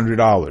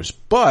 $2,500.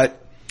 But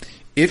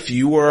if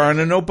you are on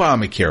an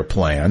Obamacare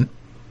plan,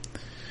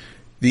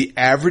 the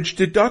average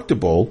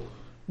deductible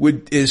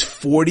is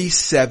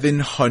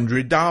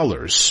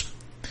 $4,700.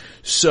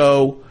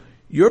 So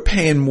you're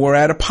paying more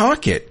out of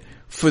pocket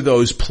for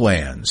those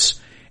plans.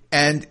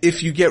 And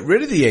if you get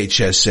rid of the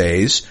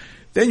HSAs,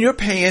 then you're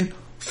paying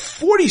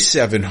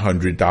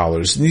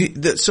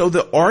 $4,700. So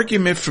the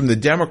argument from the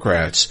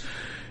Democrats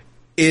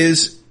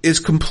is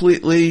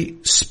completely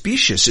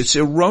specious. It's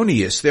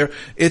erroneous.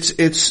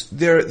 It's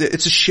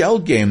a shell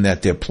game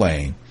that they're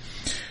playing.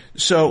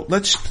 So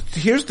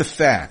here's the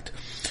fact.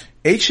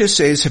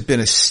 HSAs have been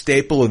a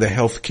staple of the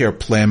healthcare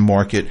plan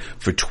market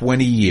for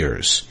 20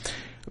 years.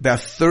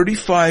 About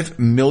 35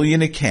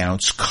 million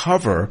accounts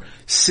cover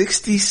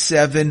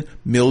 67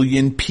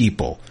 million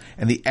people,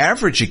 and the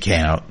average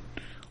account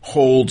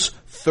holds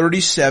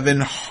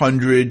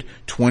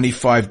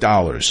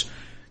 $3,725.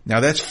 Now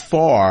that's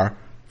far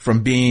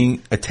from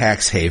being a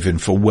tax haven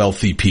for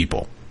wealthy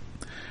people.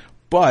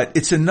 But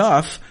it's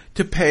enough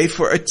to pay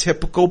for a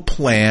typical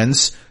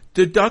plan's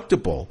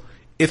deductible.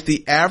 If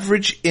the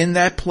average in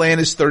that plan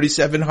is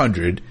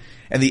 $3,700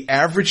 and the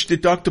average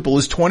deductible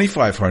is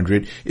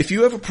 $2,500, if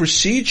you have a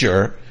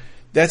procedure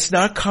that's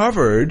not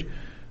covered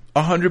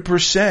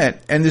 100%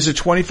 and there's a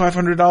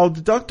 $2,500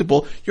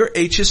 deductible, your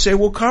HSA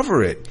will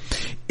cover it.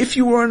 If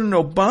you were on an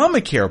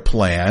Obamacare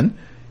plan,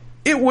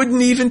 it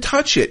wouldn't even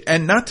touch it.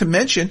 And not to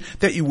mention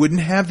that you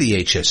wouldn't have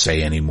the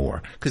HSA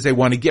anymore because they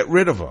want to get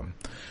rid of them.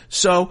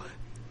 So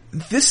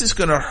this is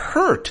going to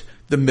hurt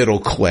the middle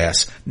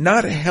class,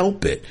 not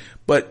help it.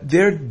 But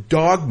their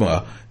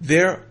dogma,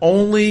 their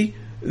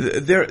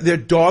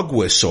dog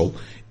whistle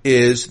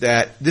is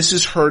that this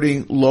is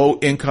hurting low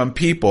income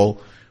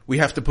people. We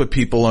have to put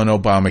people on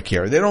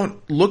Obamacare. They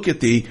don't look at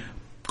the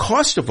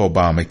cost of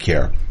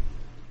Obamacare.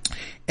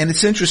 And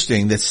it's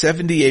interesting that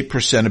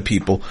 78% of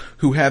people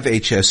who have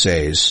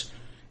HSAs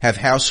have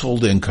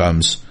household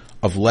incomes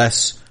of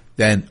less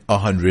than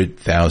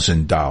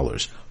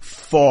 $100,000.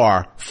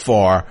 Far,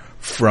 far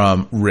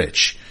from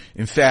rich.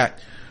 In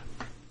fact,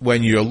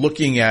 when you're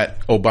looking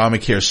at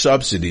Obamacare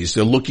subsidies,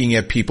 they're looking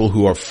at people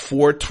who are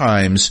 4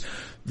 times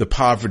the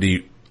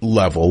poverty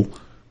level,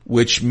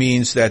 which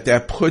means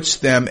that puts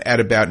them at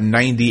about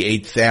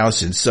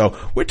 $98,000. So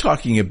we're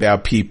talking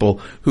about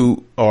people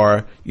who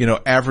are,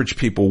 average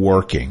people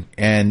working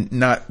and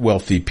not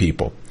wealthy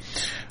people.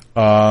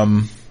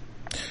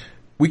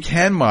 We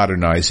can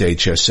modernize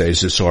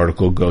HSAs, this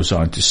article goes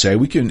on to say.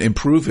 We can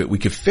improve it. We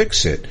can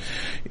fix it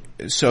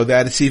so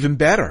that it's even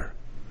better.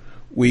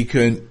 We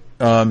can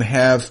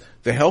have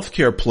the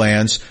healthcare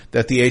plans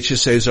that the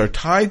HSAs are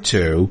tied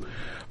to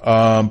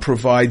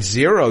provide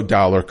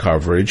 $0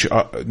 coverage,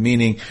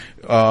 meaning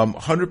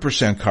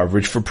 100%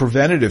 coverage for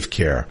preventative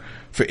care,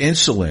 for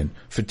insulin,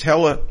 for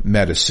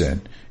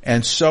telemedicine,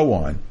 and so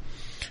on.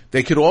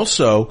 They could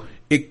also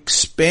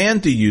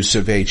expand the use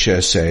of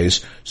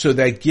HSAs so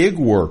that gig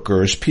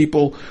workers,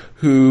 people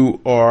who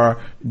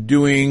are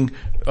doing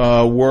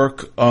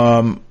work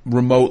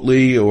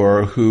remotely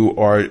or who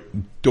are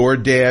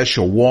DoorDash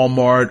or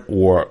Walmart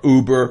or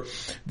Uber,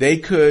 they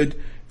could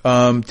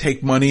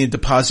take money and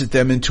deposit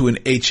them into an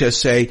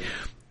HSA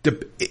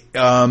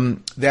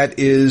that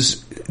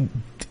is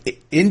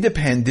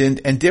independent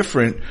and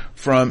different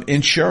from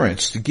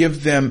insurance, to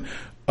give them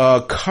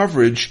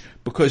coverage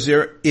because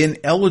they're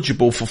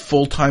ineligible for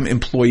full-time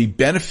employee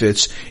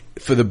benefits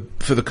for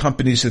the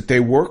companies that they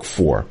work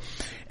for.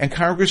 And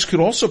Congress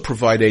could also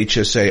provide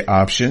HSA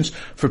options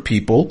for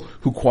people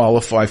who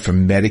qualify for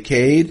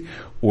Medicaid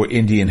or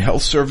Indian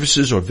Health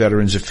Services or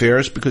Veterans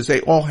Affairs, because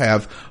they all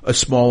have a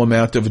small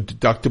amount of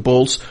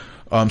deductibles,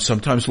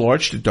 sometimes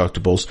large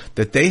deductibles,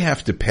 that they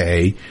have to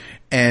pay,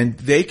 and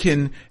they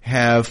can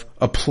have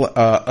a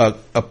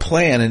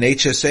plan, an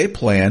HSA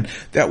plan,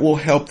 that will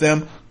help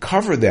them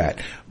cover that,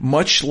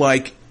 much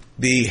like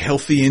the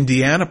Healthy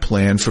Indiana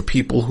plan for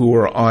people who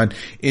are on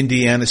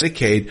Indiana's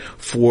Medicaid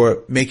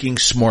for making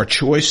smart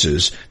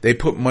choices. They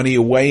put money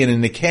away in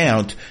an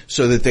account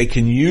so that they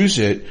can use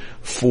it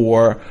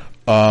for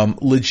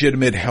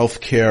legitimate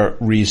healthcare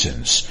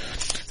reasons.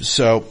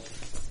 So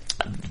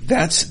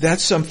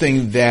that's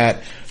something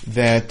that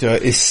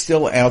is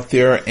still out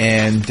there,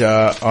 and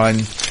on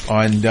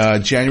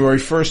January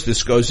 1st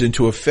this goes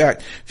into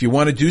effect. If you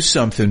want to do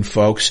something,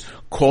 folks,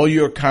 call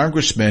your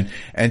congressman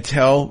and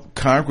tell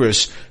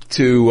Congress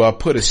to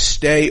put a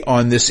stay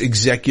on this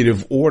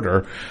executive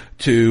order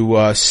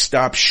to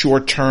stop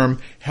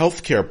short-term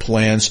healthcare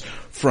plans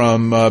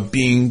from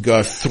being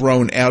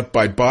thrown out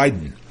by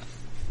Biden.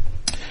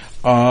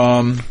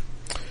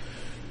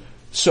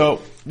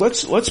 So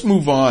let's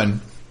move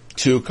on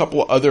to a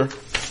couple of other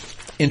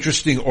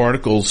interesting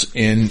articles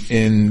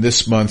in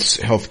this month's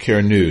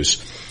healthcare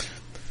news.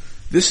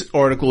 This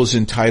article is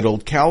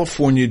entitled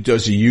 "California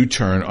Does a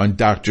U-Turn on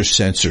Doctor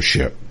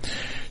Censorship."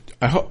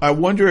 I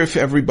wonder if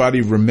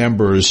everybody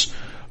remembers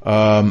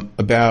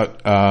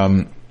about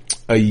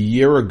a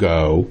year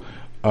ago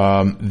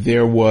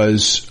there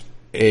was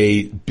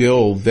a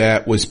bill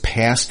that was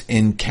passed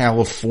in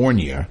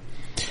California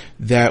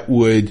that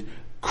would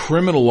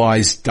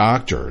criminalize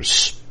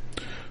doctors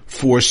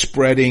for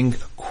spreading,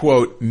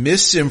 quote,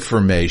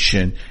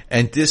 misinformation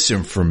and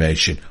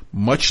disinformation,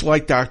 much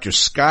like Dr.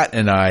 Scott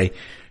and I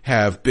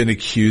have been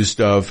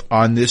accused of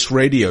on this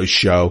radio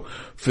show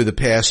for the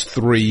past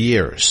 3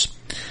 years.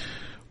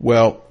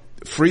 Well,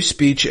 free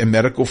speech and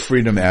medical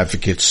freedom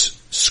advocates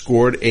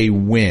scored a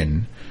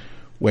win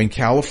when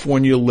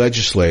California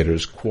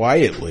legislators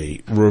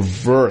quietly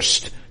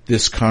reversed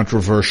this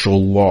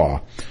controversial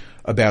law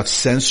about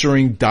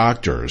censoring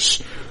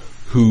doctors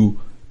who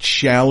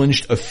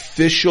challenged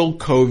official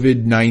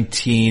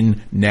COVID-19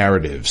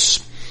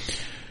 narratives.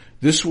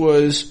 This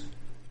was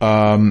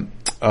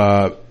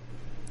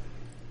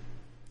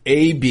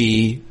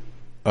AB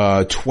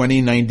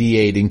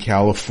 2098 in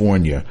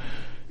California.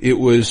 It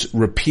was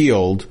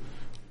repealed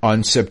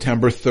on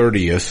September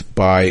 30th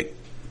by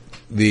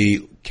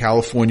the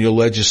California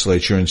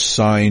legislature and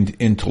signed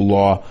into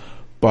law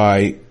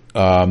by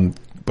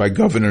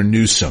Governor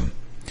Newsom.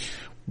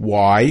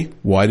 Why?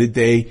 Why did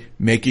they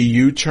make a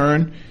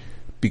U-turn?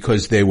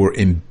 Because they were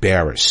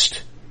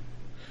embarrassed,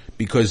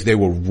 because they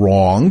were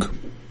wrong,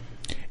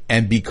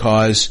 and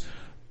because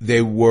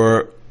they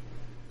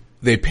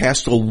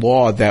passed a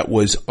law that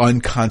was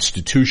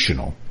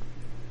unconstitutional.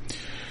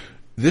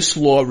 This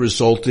law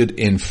resulted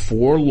in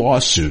 4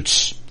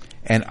 lawsuits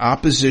and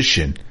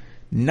opposition,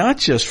 not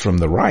just from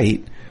the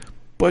right,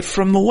 but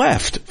from the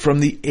left, from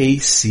the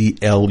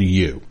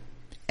ACLU,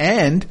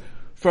 and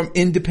from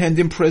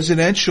independent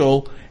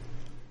presidential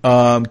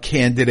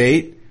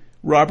candidate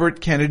Robert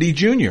Kennedy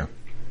Jr.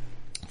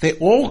 They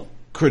all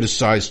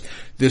criticized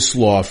this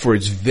law for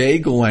its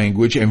vague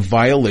language and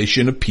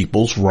violation of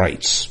people's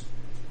rights.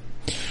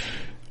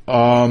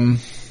 Rather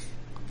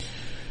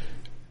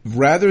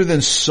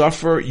than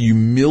suffer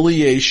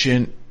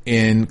humiliation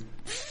in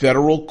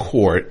federal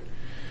court,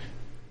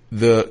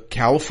 the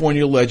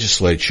California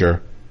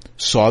legislature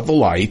saw the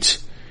light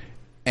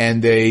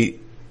and they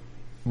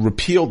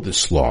repealed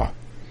this law.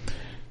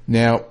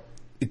 Now,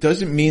 it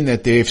doesn't mean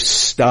that they've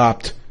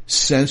stopped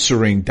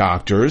censoring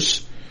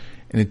doctors,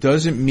 and it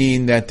doesn't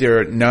mean that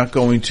they're not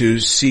going to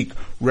seek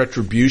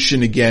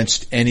retribution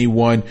against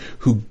anyone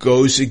who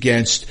goes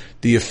against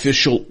the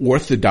official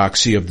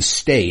orthodoxy of the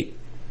state.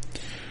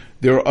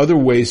 There are other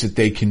ways that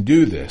they can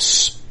do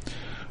this.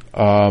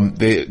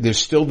 There's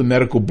still the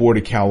Medical Board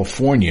of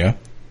California,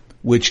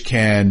 which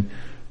can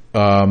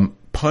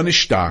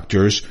punish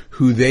doctors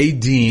who they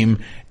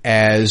deem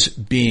as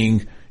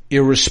being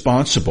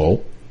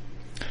irresponsible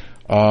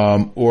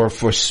or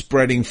for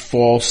spreading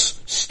false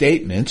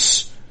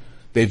statements.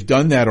 They've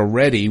done that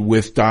already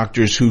with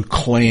doctors who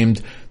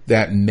claimed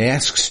that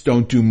masks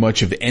don't do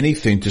much of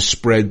anything to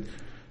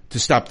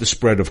stop the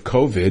spread of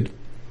COVID.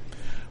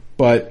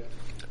 But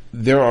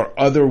there are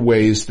other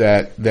ways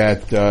that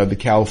the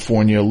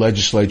California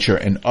legislature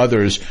and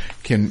others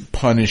can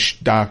punish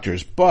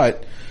doctors.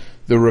 But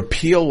the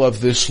repeal of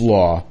this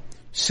law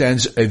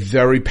sends a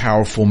very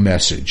powerful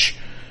message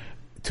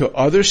to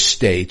other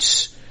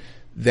states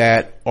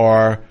that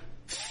are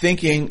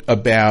thinking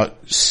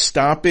about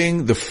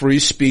stopping the free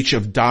speech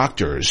of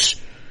doctors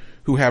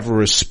who have a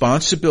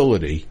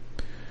responsibility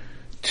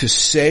to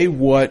say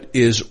what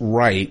is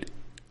right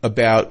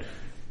about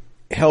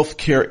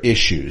healthcare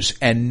issues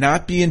and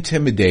not be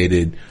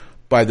intimidated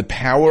by the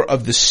power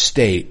of the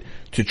state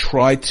to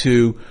try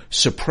to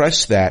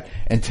suppress that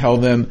and tell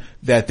them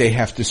that they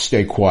have to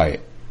stay quiet.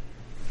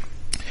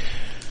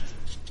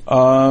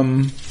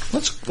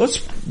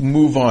 Let's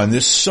move on.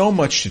 There's so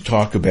much to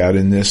talk about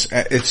in this.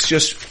 It's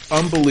just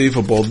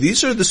unbelievable.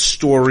 These are the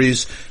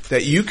stories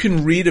that you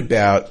can read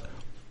about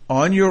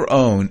on your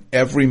own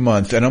every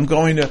month, and I'm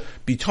going to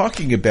be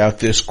talking about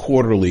this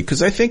quarterly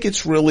because I think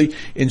it's really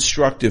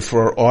instructive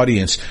for our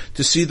audience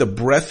to see the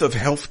breadth of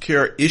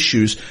healthcare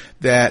issues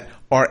that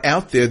are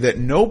out there that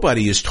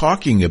nobody is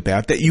talking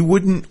about, that you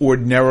wouldn't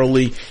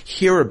ordinarily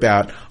hear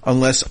about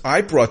unless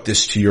I brought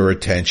this to your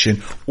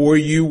attention or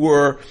you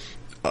were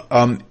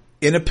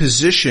in a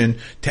position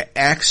to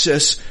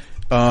access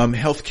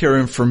healthcare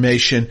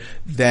information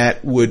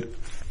that would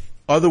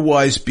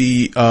otherwise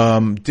be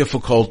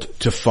difficult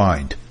to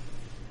find.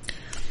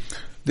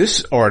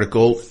 This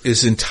article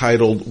is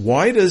entitled,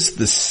 "Why Does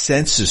the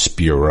Census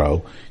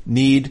Bureau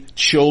Need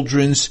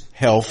Children's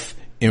Health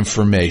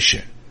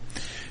Information?"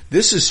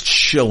 This is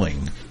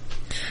chilling.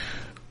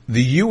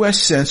 The U.S.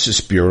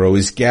 Census Bureau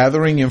is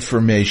gathering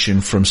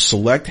information from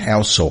select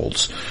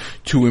households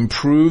to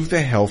improve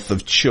the health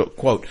of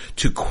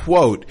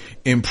quote,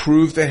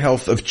 improve the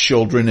health of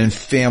children and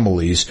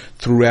families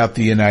throughout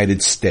the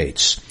United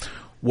States.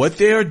 What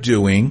they are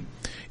doing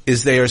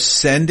is they are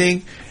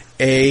sending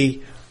a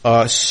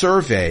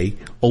survey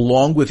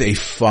along with a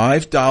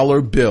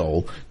 $5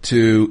 bill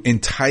to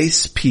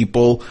entice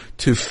people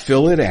to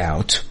fill it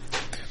out,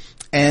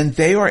 and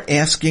they are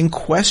asking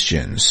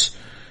questions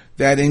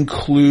that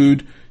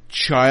include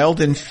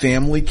child and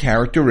family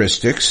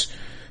characteristics,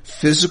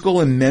 physical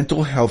and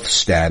mental health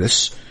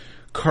status,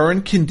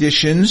 current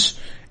conditions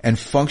and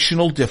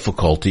functional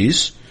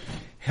difficulties,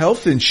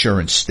 health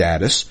insurance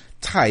status,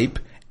 type,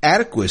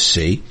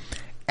 adequacy,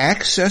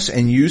 access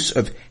and use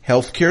of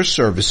healthcare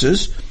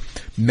services,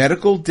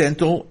 medical,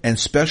 dental, and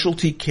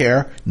specialty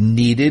care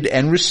needed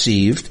and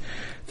received,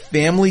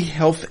 family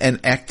health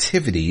and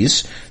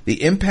activities,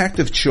 the impact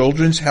of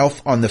children's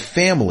health on the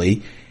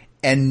family,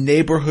 and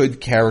neighborhood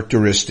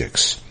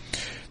characteristics.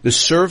 The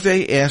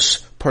survey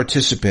asks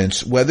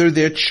participants whether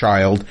their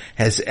child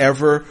has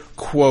ever,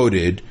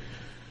 quoted,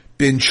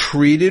 been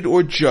treated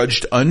or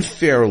judged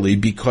unfairly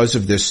because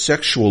of their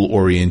sexual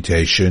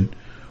orientation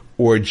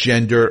or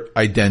gender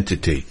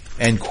identity,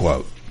 end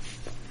quote.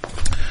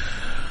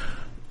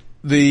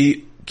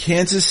 The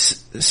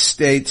Kansas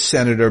State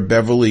Senator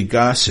Beverly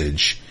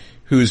Gossage,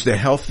 who's a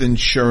health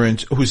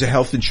insurance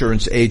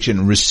agent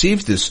and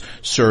received this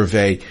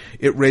survey,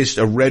 it raised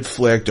a red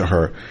flag to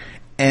her.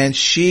 And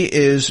she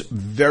is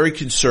very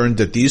concerned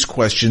that these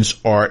questions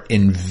are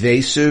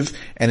invasive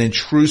and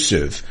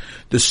intrusive.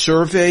 The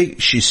survey,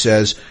 she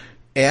says,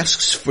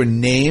 asks for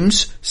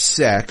names,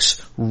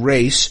 sex,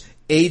 race,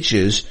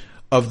 ages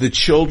of the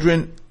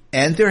children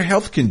and their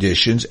health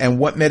conditions and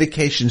what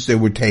medications they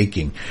were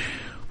taking.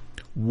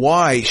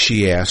 Why,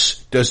 she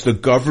asks, does the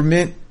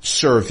government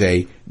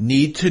survey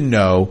need to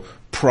know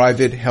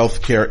private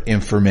healthcare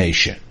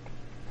information?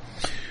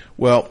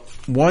 Well,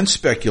 one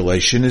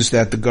speculation is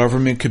that the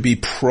government could be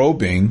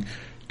probing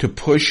to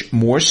push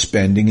more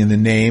spending in the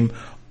name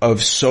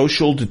of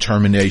social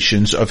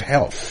determinations of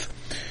health,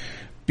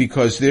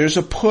 because there's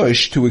a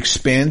push to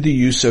expand the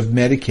use of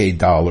Medicaid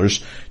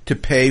dollars to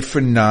pay for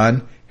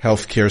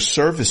non-healthcare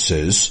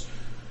services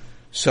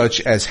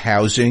such as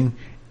housing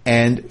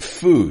and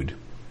food.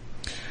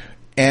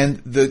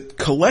 And the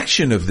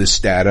collection of this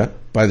data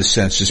by the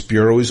Census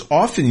Bureau is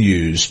often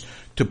used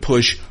to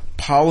push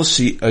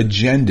policy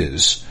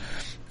agendas.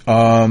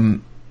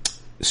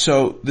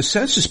 So the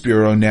Census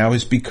Bureau now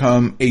has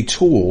become a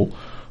tool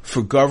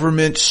for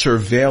government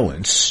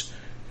surveillance,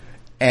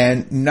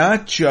 and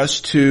not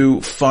just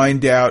to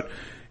find out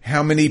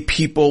how many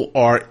people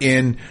are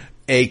in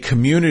a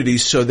community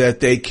so that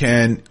they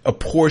can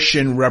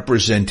apportion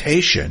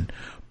representation,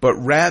 but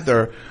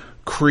rather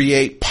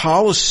create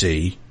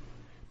policy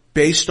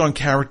based on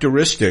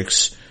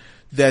characteristics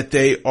that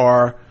they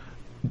are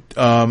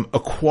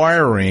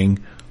acquiring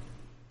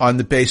on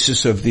the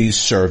basis of these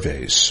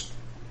surveys.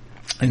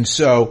 And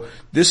so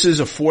this is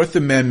a Fourth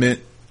Amendment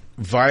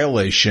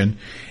violation,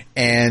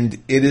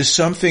 and it is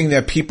something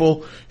that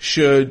people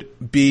should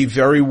be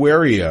very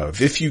wary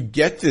of. If you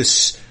get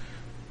this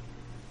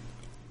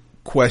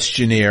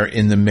questionnaire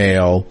in the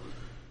mail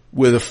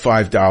with a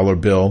 $5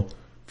 bill,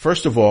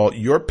 first of all,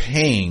 you're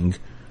paying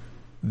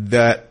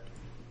that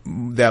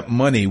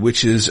money,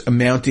 which is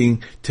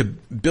amounting to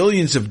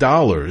billions of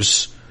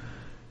dollars,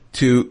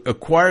 to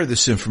acquire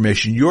this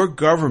information. Your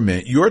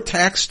government, your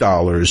tax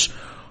dollars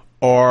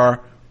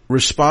are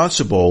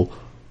responsible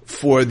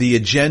for the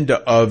agenda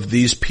of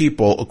these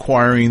people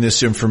acquiring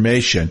this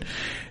information.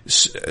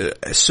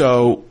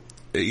 So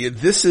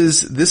this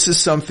is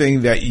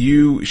something that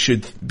you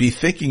should be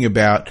thinking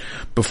about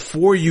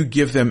before you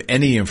give them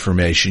any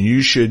information.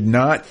 You should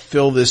not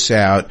fill this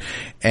out,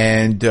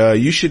 and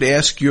you should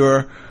ask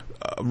your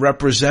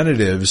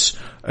representatives,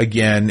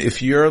 again,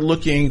 if you're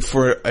looking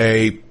for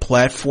a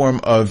platform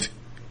of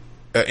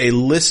a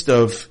list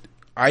of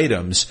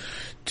items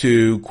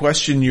to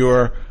question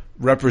your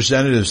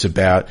representatives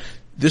about,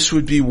 this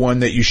would be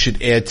one that you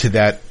should add to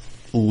that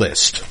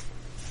list.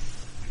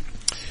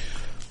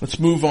 Let's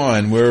move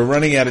on. We're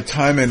running out of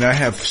time, and I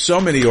have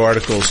so many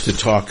articles to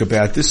talk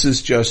about. This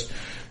is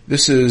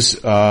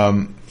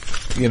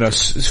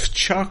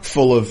chock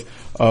full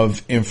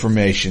of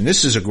information.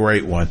 This is a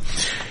great one.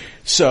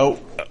 So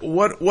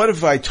what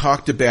have I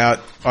talked about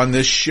on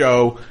this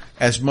show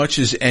as much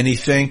as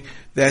anything?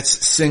 That's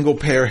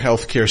single-payer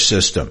healthcare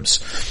systems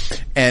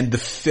and the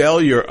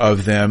failure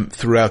of them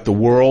throughout the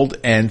world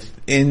and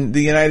in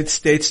the United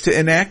States to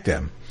enact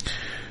them.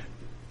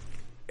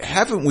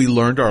 Haven't we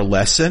learned our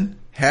lesson?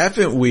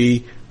 Haven't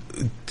we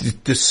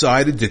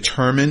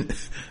determined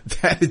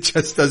that it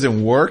just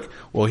doesn't work?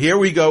 Well, here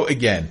we go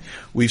again.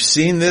 We've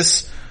seen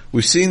this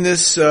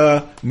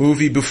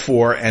movie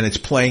before, and it's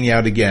playing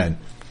out again.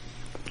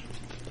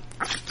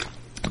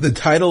 The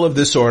title of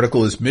this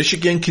article is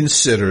Michigan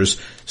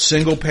Considers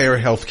Single-Payer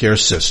Healthcare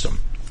System.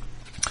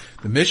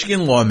 The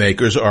Michigan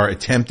lawmakers are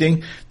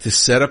attempting to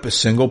set up a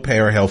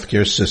single-payer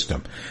healthcare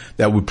system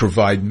that would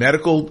provide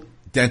medical,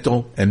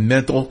 dental, and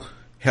mental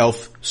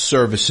health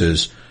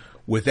services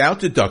without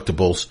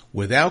deductibles,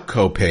 without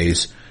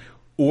copays,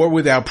 or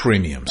without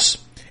premiums.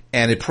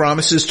 And it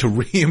promises to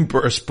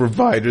reimburse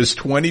providers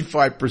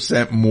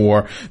 25%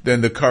 more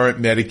than the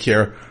current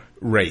Medicare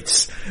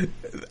rates.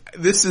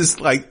 This is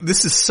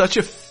such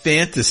a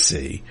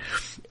fantasy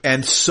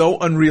and so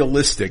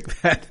unrealistic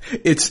that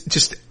it's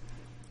just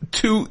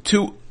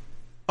too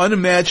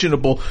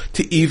unimaginable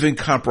to even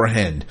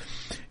comprehend.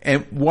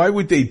 And why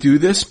would they do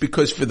this?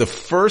 Because for the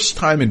first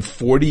time in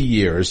 40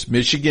 years,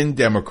 Michigan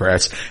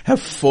Democrats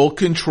have full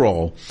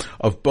control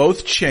of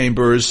both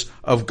chambers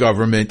of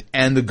government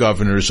and the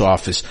governor's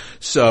office.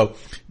 So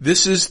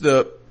this is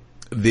the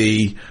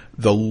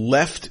the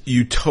left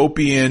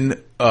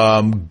utopian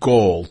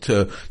goal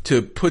to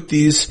put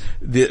this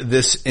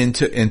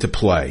into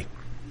play.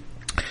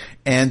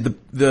 And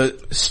the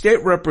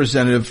state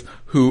representative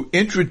who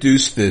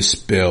introduced this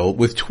bill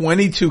with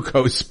 22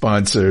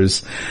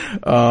 co-sponsors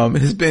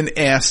has been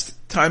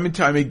asked time and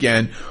time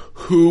again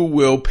who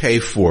will pay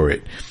for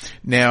it.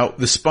 Now,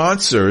 the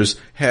sponsors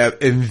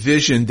have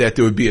envisioned that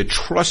there would be a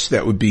trust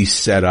that would be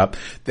set up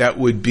that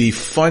would be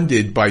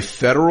funded by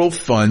federal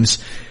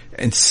funds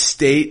and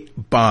state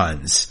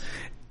bonds.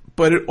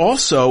 But it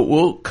also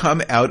will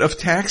come out of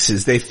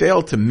taxes. They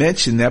failed to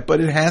mention that,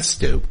 but it has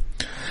to.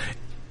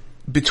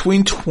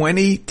 Between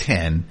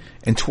 2010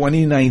 and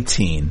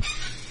 2019,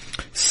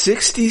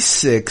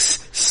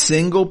 66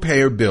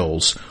 single-payer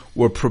bills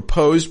were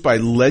proposed by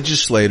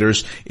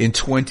legislators in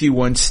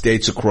 21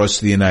 states across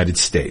the United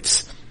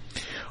States.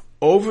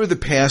 Over the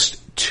past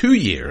 2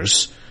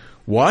 years,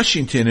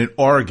 Washington and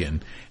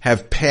Oregon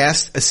have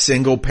passed a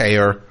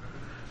single-payer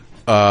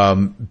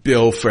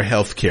bill for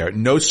health care.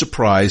 No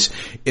surprise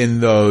in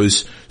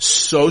those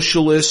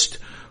socialist,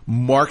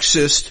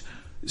 Marxist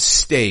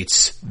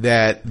states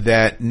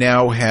that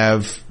now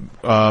have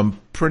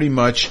pretty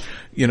much,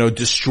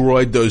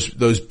 destroyed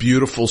those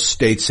beautiful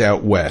states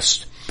out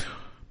west.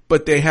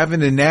 But they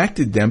haven't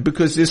enacted them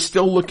because they're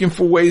still looking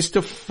for ways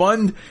to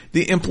fund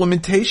the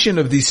implementation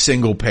of these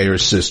single-payer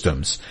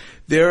systems.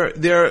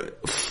 They're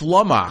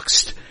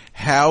flummoxed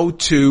how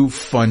to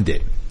fund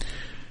it.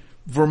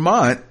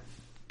 Vermont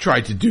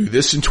tried to do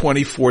this in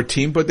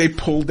 2014, but they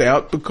pulled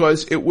out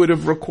because it would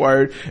have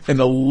required an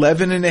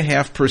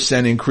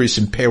 11.5% increase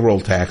in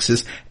payroll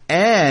taxes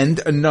and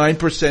a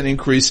 9%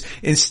 increase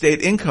in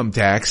state income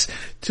tax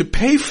to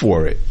pay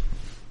for it.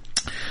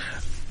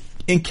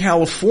 In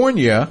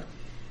California,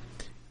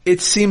 it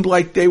seemed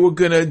like they were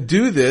going to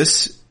do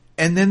this,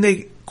 and then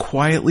they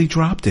quietly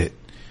dropped it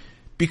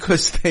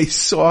because they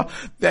saw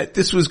that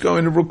this was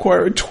going to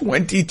require a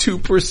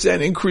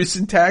 22% increase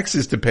in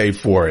taxes to pay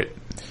for it.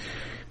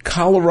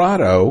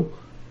 Colorado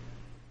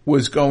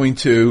was going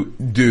to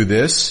do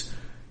this,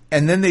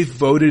 and then they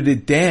voted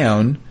it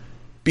down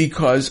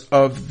because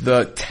of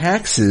the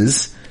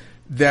taxes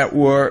that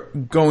were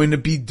going to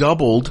be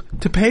doubled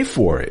to pay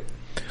for it.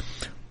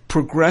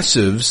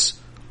 Progressives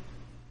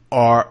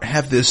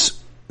have this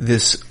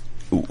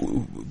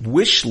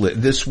wish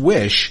list, this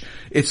wish.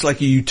 It's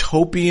like a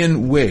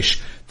utopian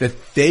wish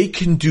that they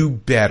can do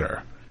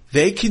better.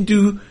 They can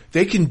do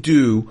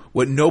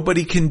what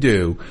nobody can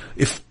do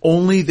if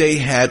only they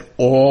had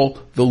all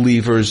the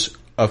levers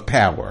of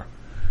power.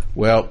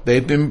 Well,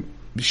 they've been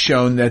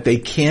shown that they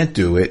can't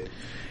do it.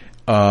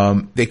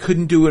 They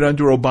couldn't do it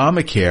under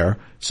Obamacare,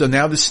 so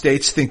now the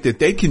states think that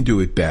they can do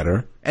it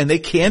better, and they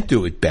can't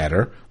do it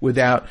better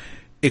without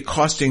it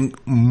costing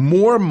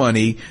more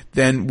money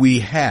than we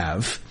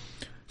have.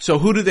 So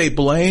who do they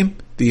blame?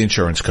 The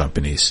insurance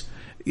companies.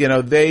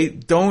 They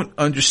don't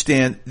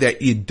understand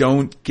that you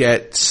don't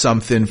get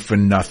something for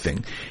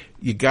nothing.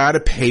 You gotta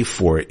pay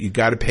for it. You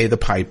gotta pay the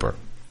piper.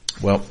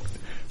 Well,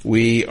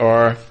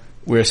 we're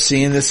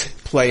seeing this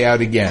play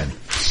out again.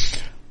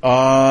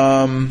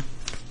 I've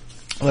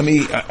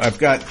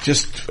got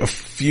just a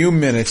few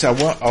minutes.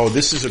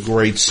 This is a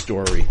great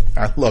story.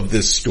 I love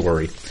this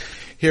story.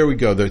 Here we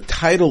go. The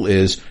title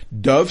is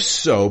Dove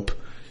Soap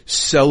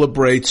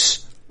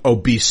Celebrates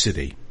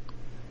Obesity.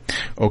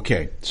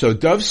 Okay, so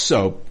Dove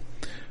Soap,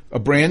 a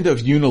brand of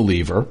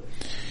Unilever,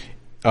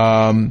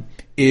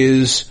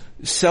 is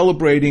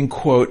celebrating,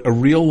 quote, a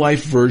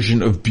real-life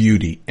version of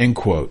beauty, end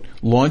quote,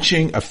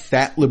 launching a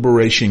fat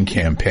liberation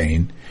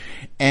campaign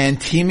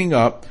and teaming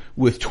up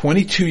with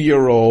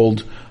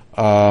 22-year-old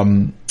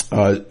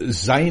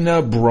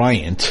Zaina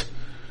Bryant,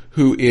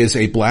 who is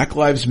a Black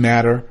Lives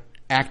Matter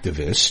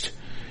activist,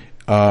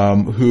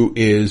 who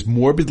is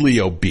morbidly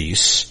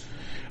obese,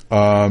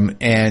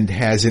 and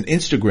has an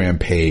Instagram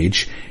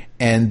page,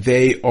 and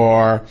they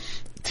are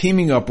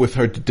teaming up with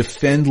her to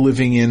defend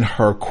living in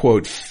her,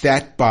 quote,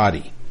 fat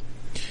body,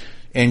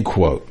 end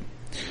quote.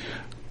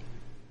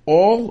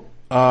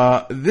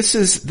 This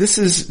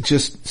is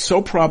just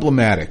so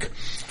problematic.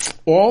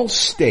 All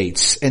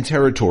states and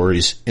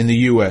territories in the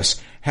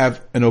U.S. have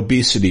an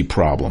obesity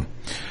problem.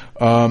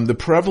 The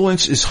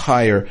prevalence is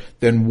higher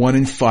than 1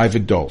 in 5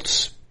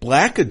 adults.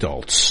 Black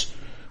adults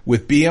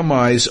with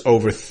BMIs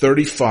over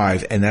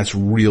 35, and that's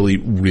really,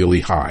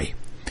 really high,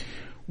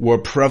 were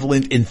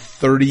prevalent in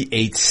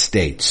 38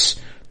 states,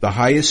 the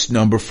highest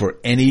number for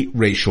any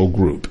racial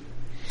group.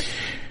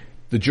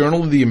 The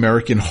Journal of the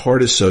American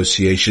Heart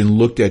Association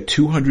looked at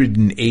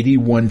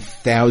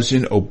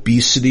 281,000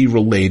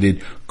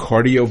 obesity-related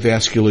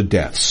cardiovascular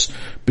deaths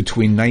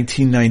between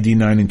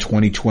 1999 and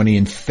 2020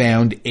 and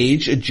found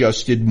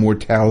age-adjusted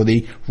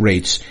mortality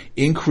rates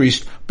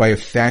increased by a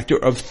factor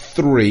of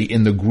 3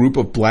 in the group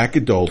of black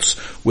adults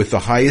with the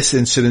highest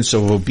incidence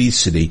of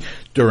obesity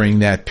during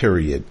that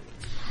period.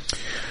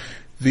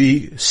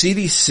 The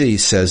CDC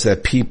says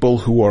that people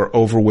who are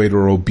overweight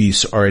or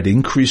obese are at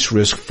increased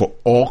risk for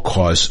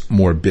all-cause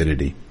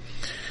morbidity.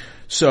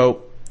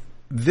 So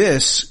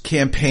this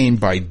campaign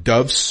by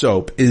Dove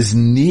Soap is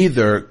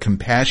neither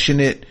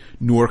compassionate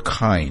nor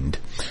kind.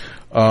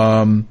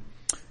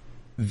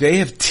 They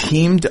have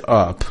teamed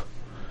up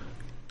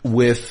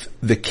with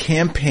the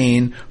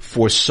Campaign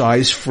for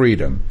Size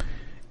Freedom,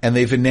 and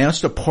they've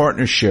announced a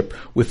partnership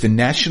with the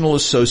National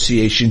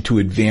Association to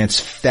Advance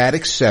Fat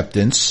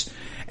Acceptance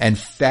and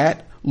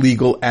Fat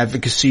Legal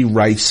Advocacy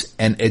Rights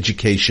and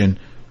Education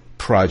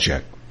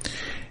Project.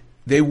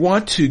 They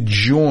want to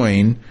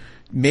join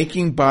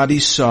making body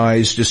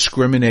size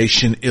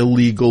discrimination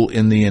illegal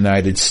in the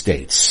United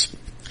States.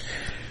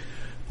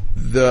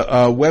 The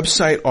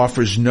website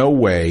offers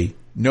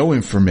no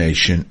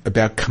information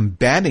about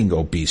combating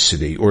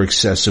obesity or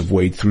excessive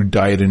weight through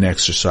diet and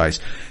exercise.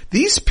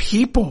 These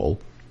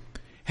people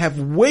have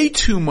way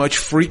too much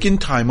freaking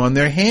time on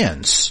their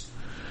hands.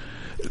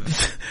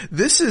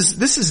 This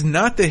is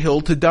not the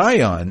hill to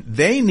die on.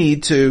 They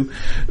need to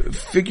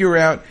figure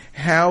out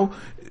how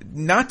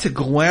not to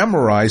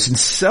glamorize and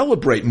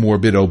celebrate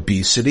morbid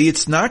obesity.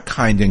 It's not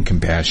kind and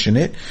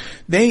compassionate.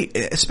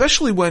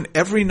 Especially when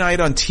every night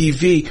on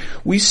TV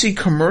we see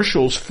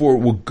commercials for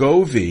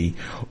Wegovy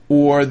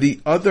or the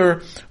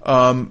other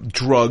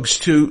drugs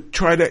to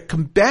try to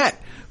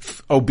combat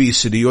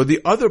obesity, or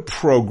the other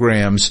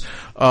programs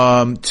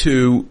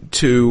to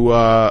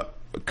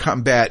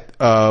combat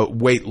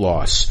weight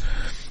loss.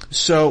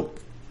 So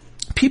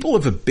people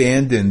have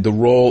abandoned the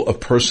role of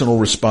personal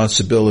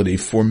responsibility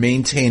for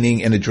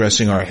maintaining and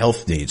addressing our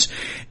health needs.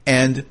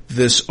 And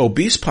this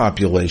obese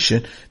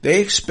population,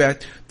 they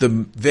expect the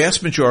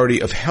vast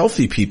majority of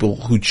healthy people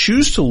who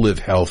choose to live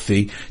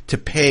healthy to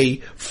pay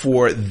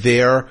for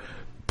their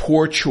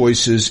poor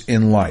choices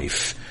in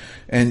life.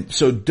 And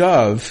so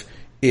Dove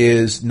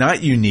is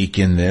not unique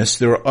in this.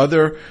 There are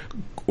other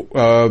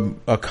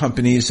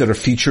companies that are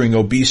featuring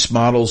obese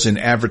models in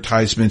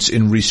advertisements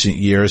in recent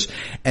years,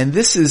 and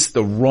this is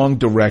the wrong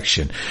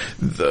direction.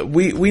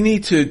 We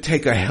need to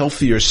take a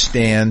healthier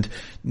stand,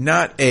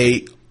 not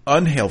a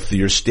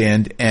unhealthier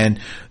stand, and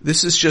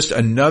this is just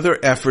another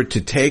effort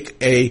to take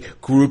a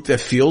group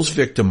that feels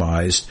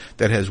victimized,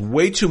 that has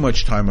way too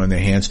much time on their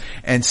hands,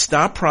 and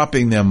stop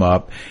propping them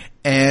up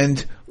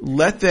and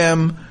let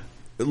them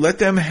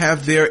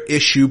have their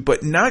issue,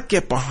 but not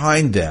get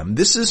behind them.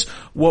 This is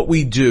what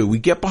we do. We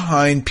get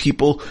behind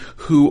people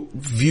who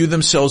view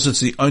themselves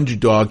as the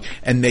underdog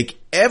and make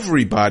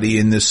everybody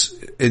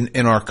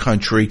in our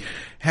country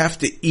have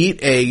to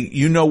eat a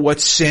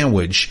you-know-what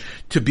sandwich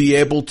to be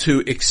able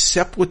to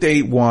accept what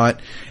they want,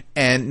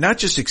 and not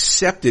just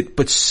accept it,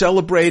 but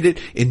celebrate it,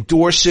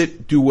 endorse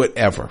it, do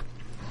whatever.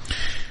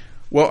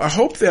 Well, I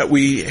hope that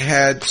we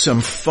had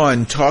some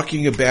fun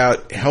talking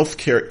about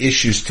healthcare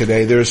issues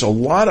today. There's a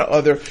lot of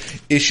other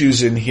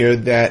issues in here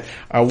that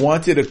I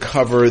wanted to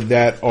cover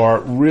that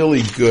are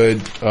really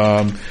good.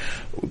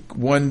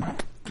 One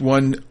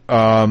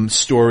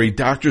story,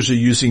 doctors are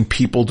using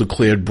people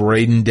declared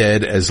brain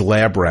dead as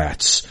lab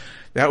rats.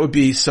 That would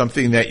be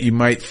something that you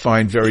might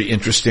find very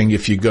interesting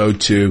if you go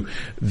to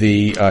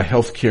the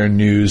healthcare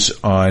news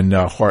on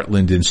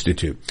Heartland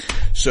Institute.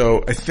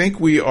 So I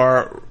think we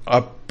are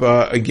up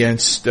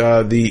against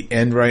the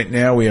end right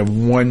now. We have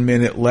 1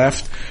 minute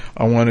left.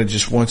 I want to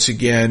just once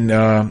again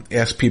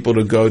ask people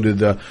to go to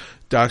the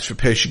Docs for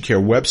Patient Care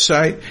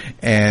website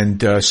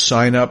and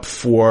sign up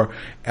for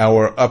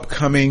our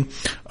upcoming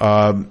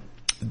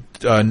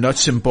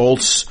nuts and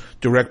bolts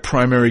direct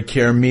primary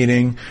care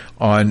meeting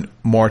on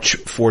March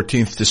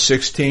 14th to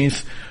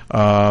 16th.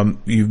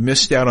 You've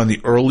missed out on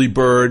the early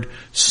bird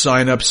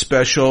sign up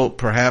special.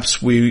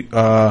 Perhaps we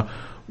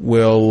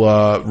will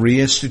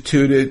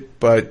reinstitute it,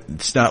 but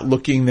it's not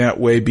looking that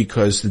way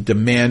because the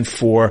demand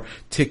for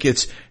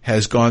tickets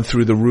has gone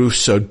through the roof.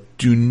 So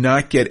do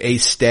not get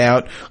aced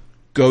out.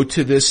 Go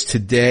to this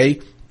today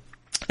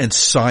and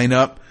sign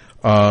up.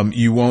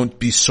 You won't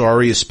be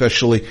sorry,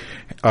 especially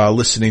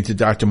listening to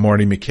Dr.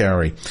 Marty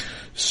McCary.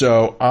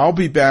 So I'll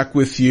be back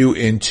with you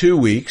in 2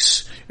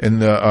 weeks in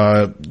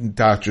the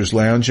Doctor's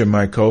Lounge, and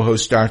my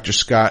co-host Dr.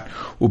 Scott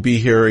will be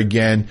here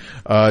again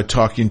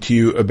talking to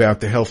you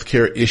about the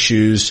healthcare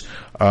issues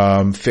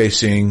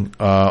facing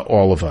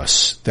all of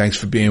us. Thanks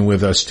for being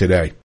with us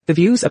today. The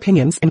views,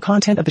 opinions, and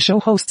content of the show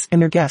hosts and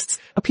their guests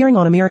appearing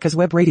on America's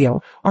Web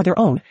Radio are their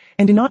own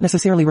and do not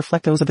necessarily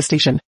reflect those of the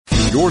station.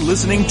 You're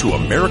listening to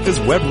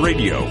America's Web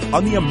Radio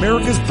on the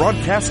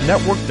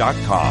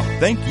AmericasBroadcastNetwork.com.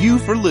 Thank you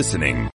for listening.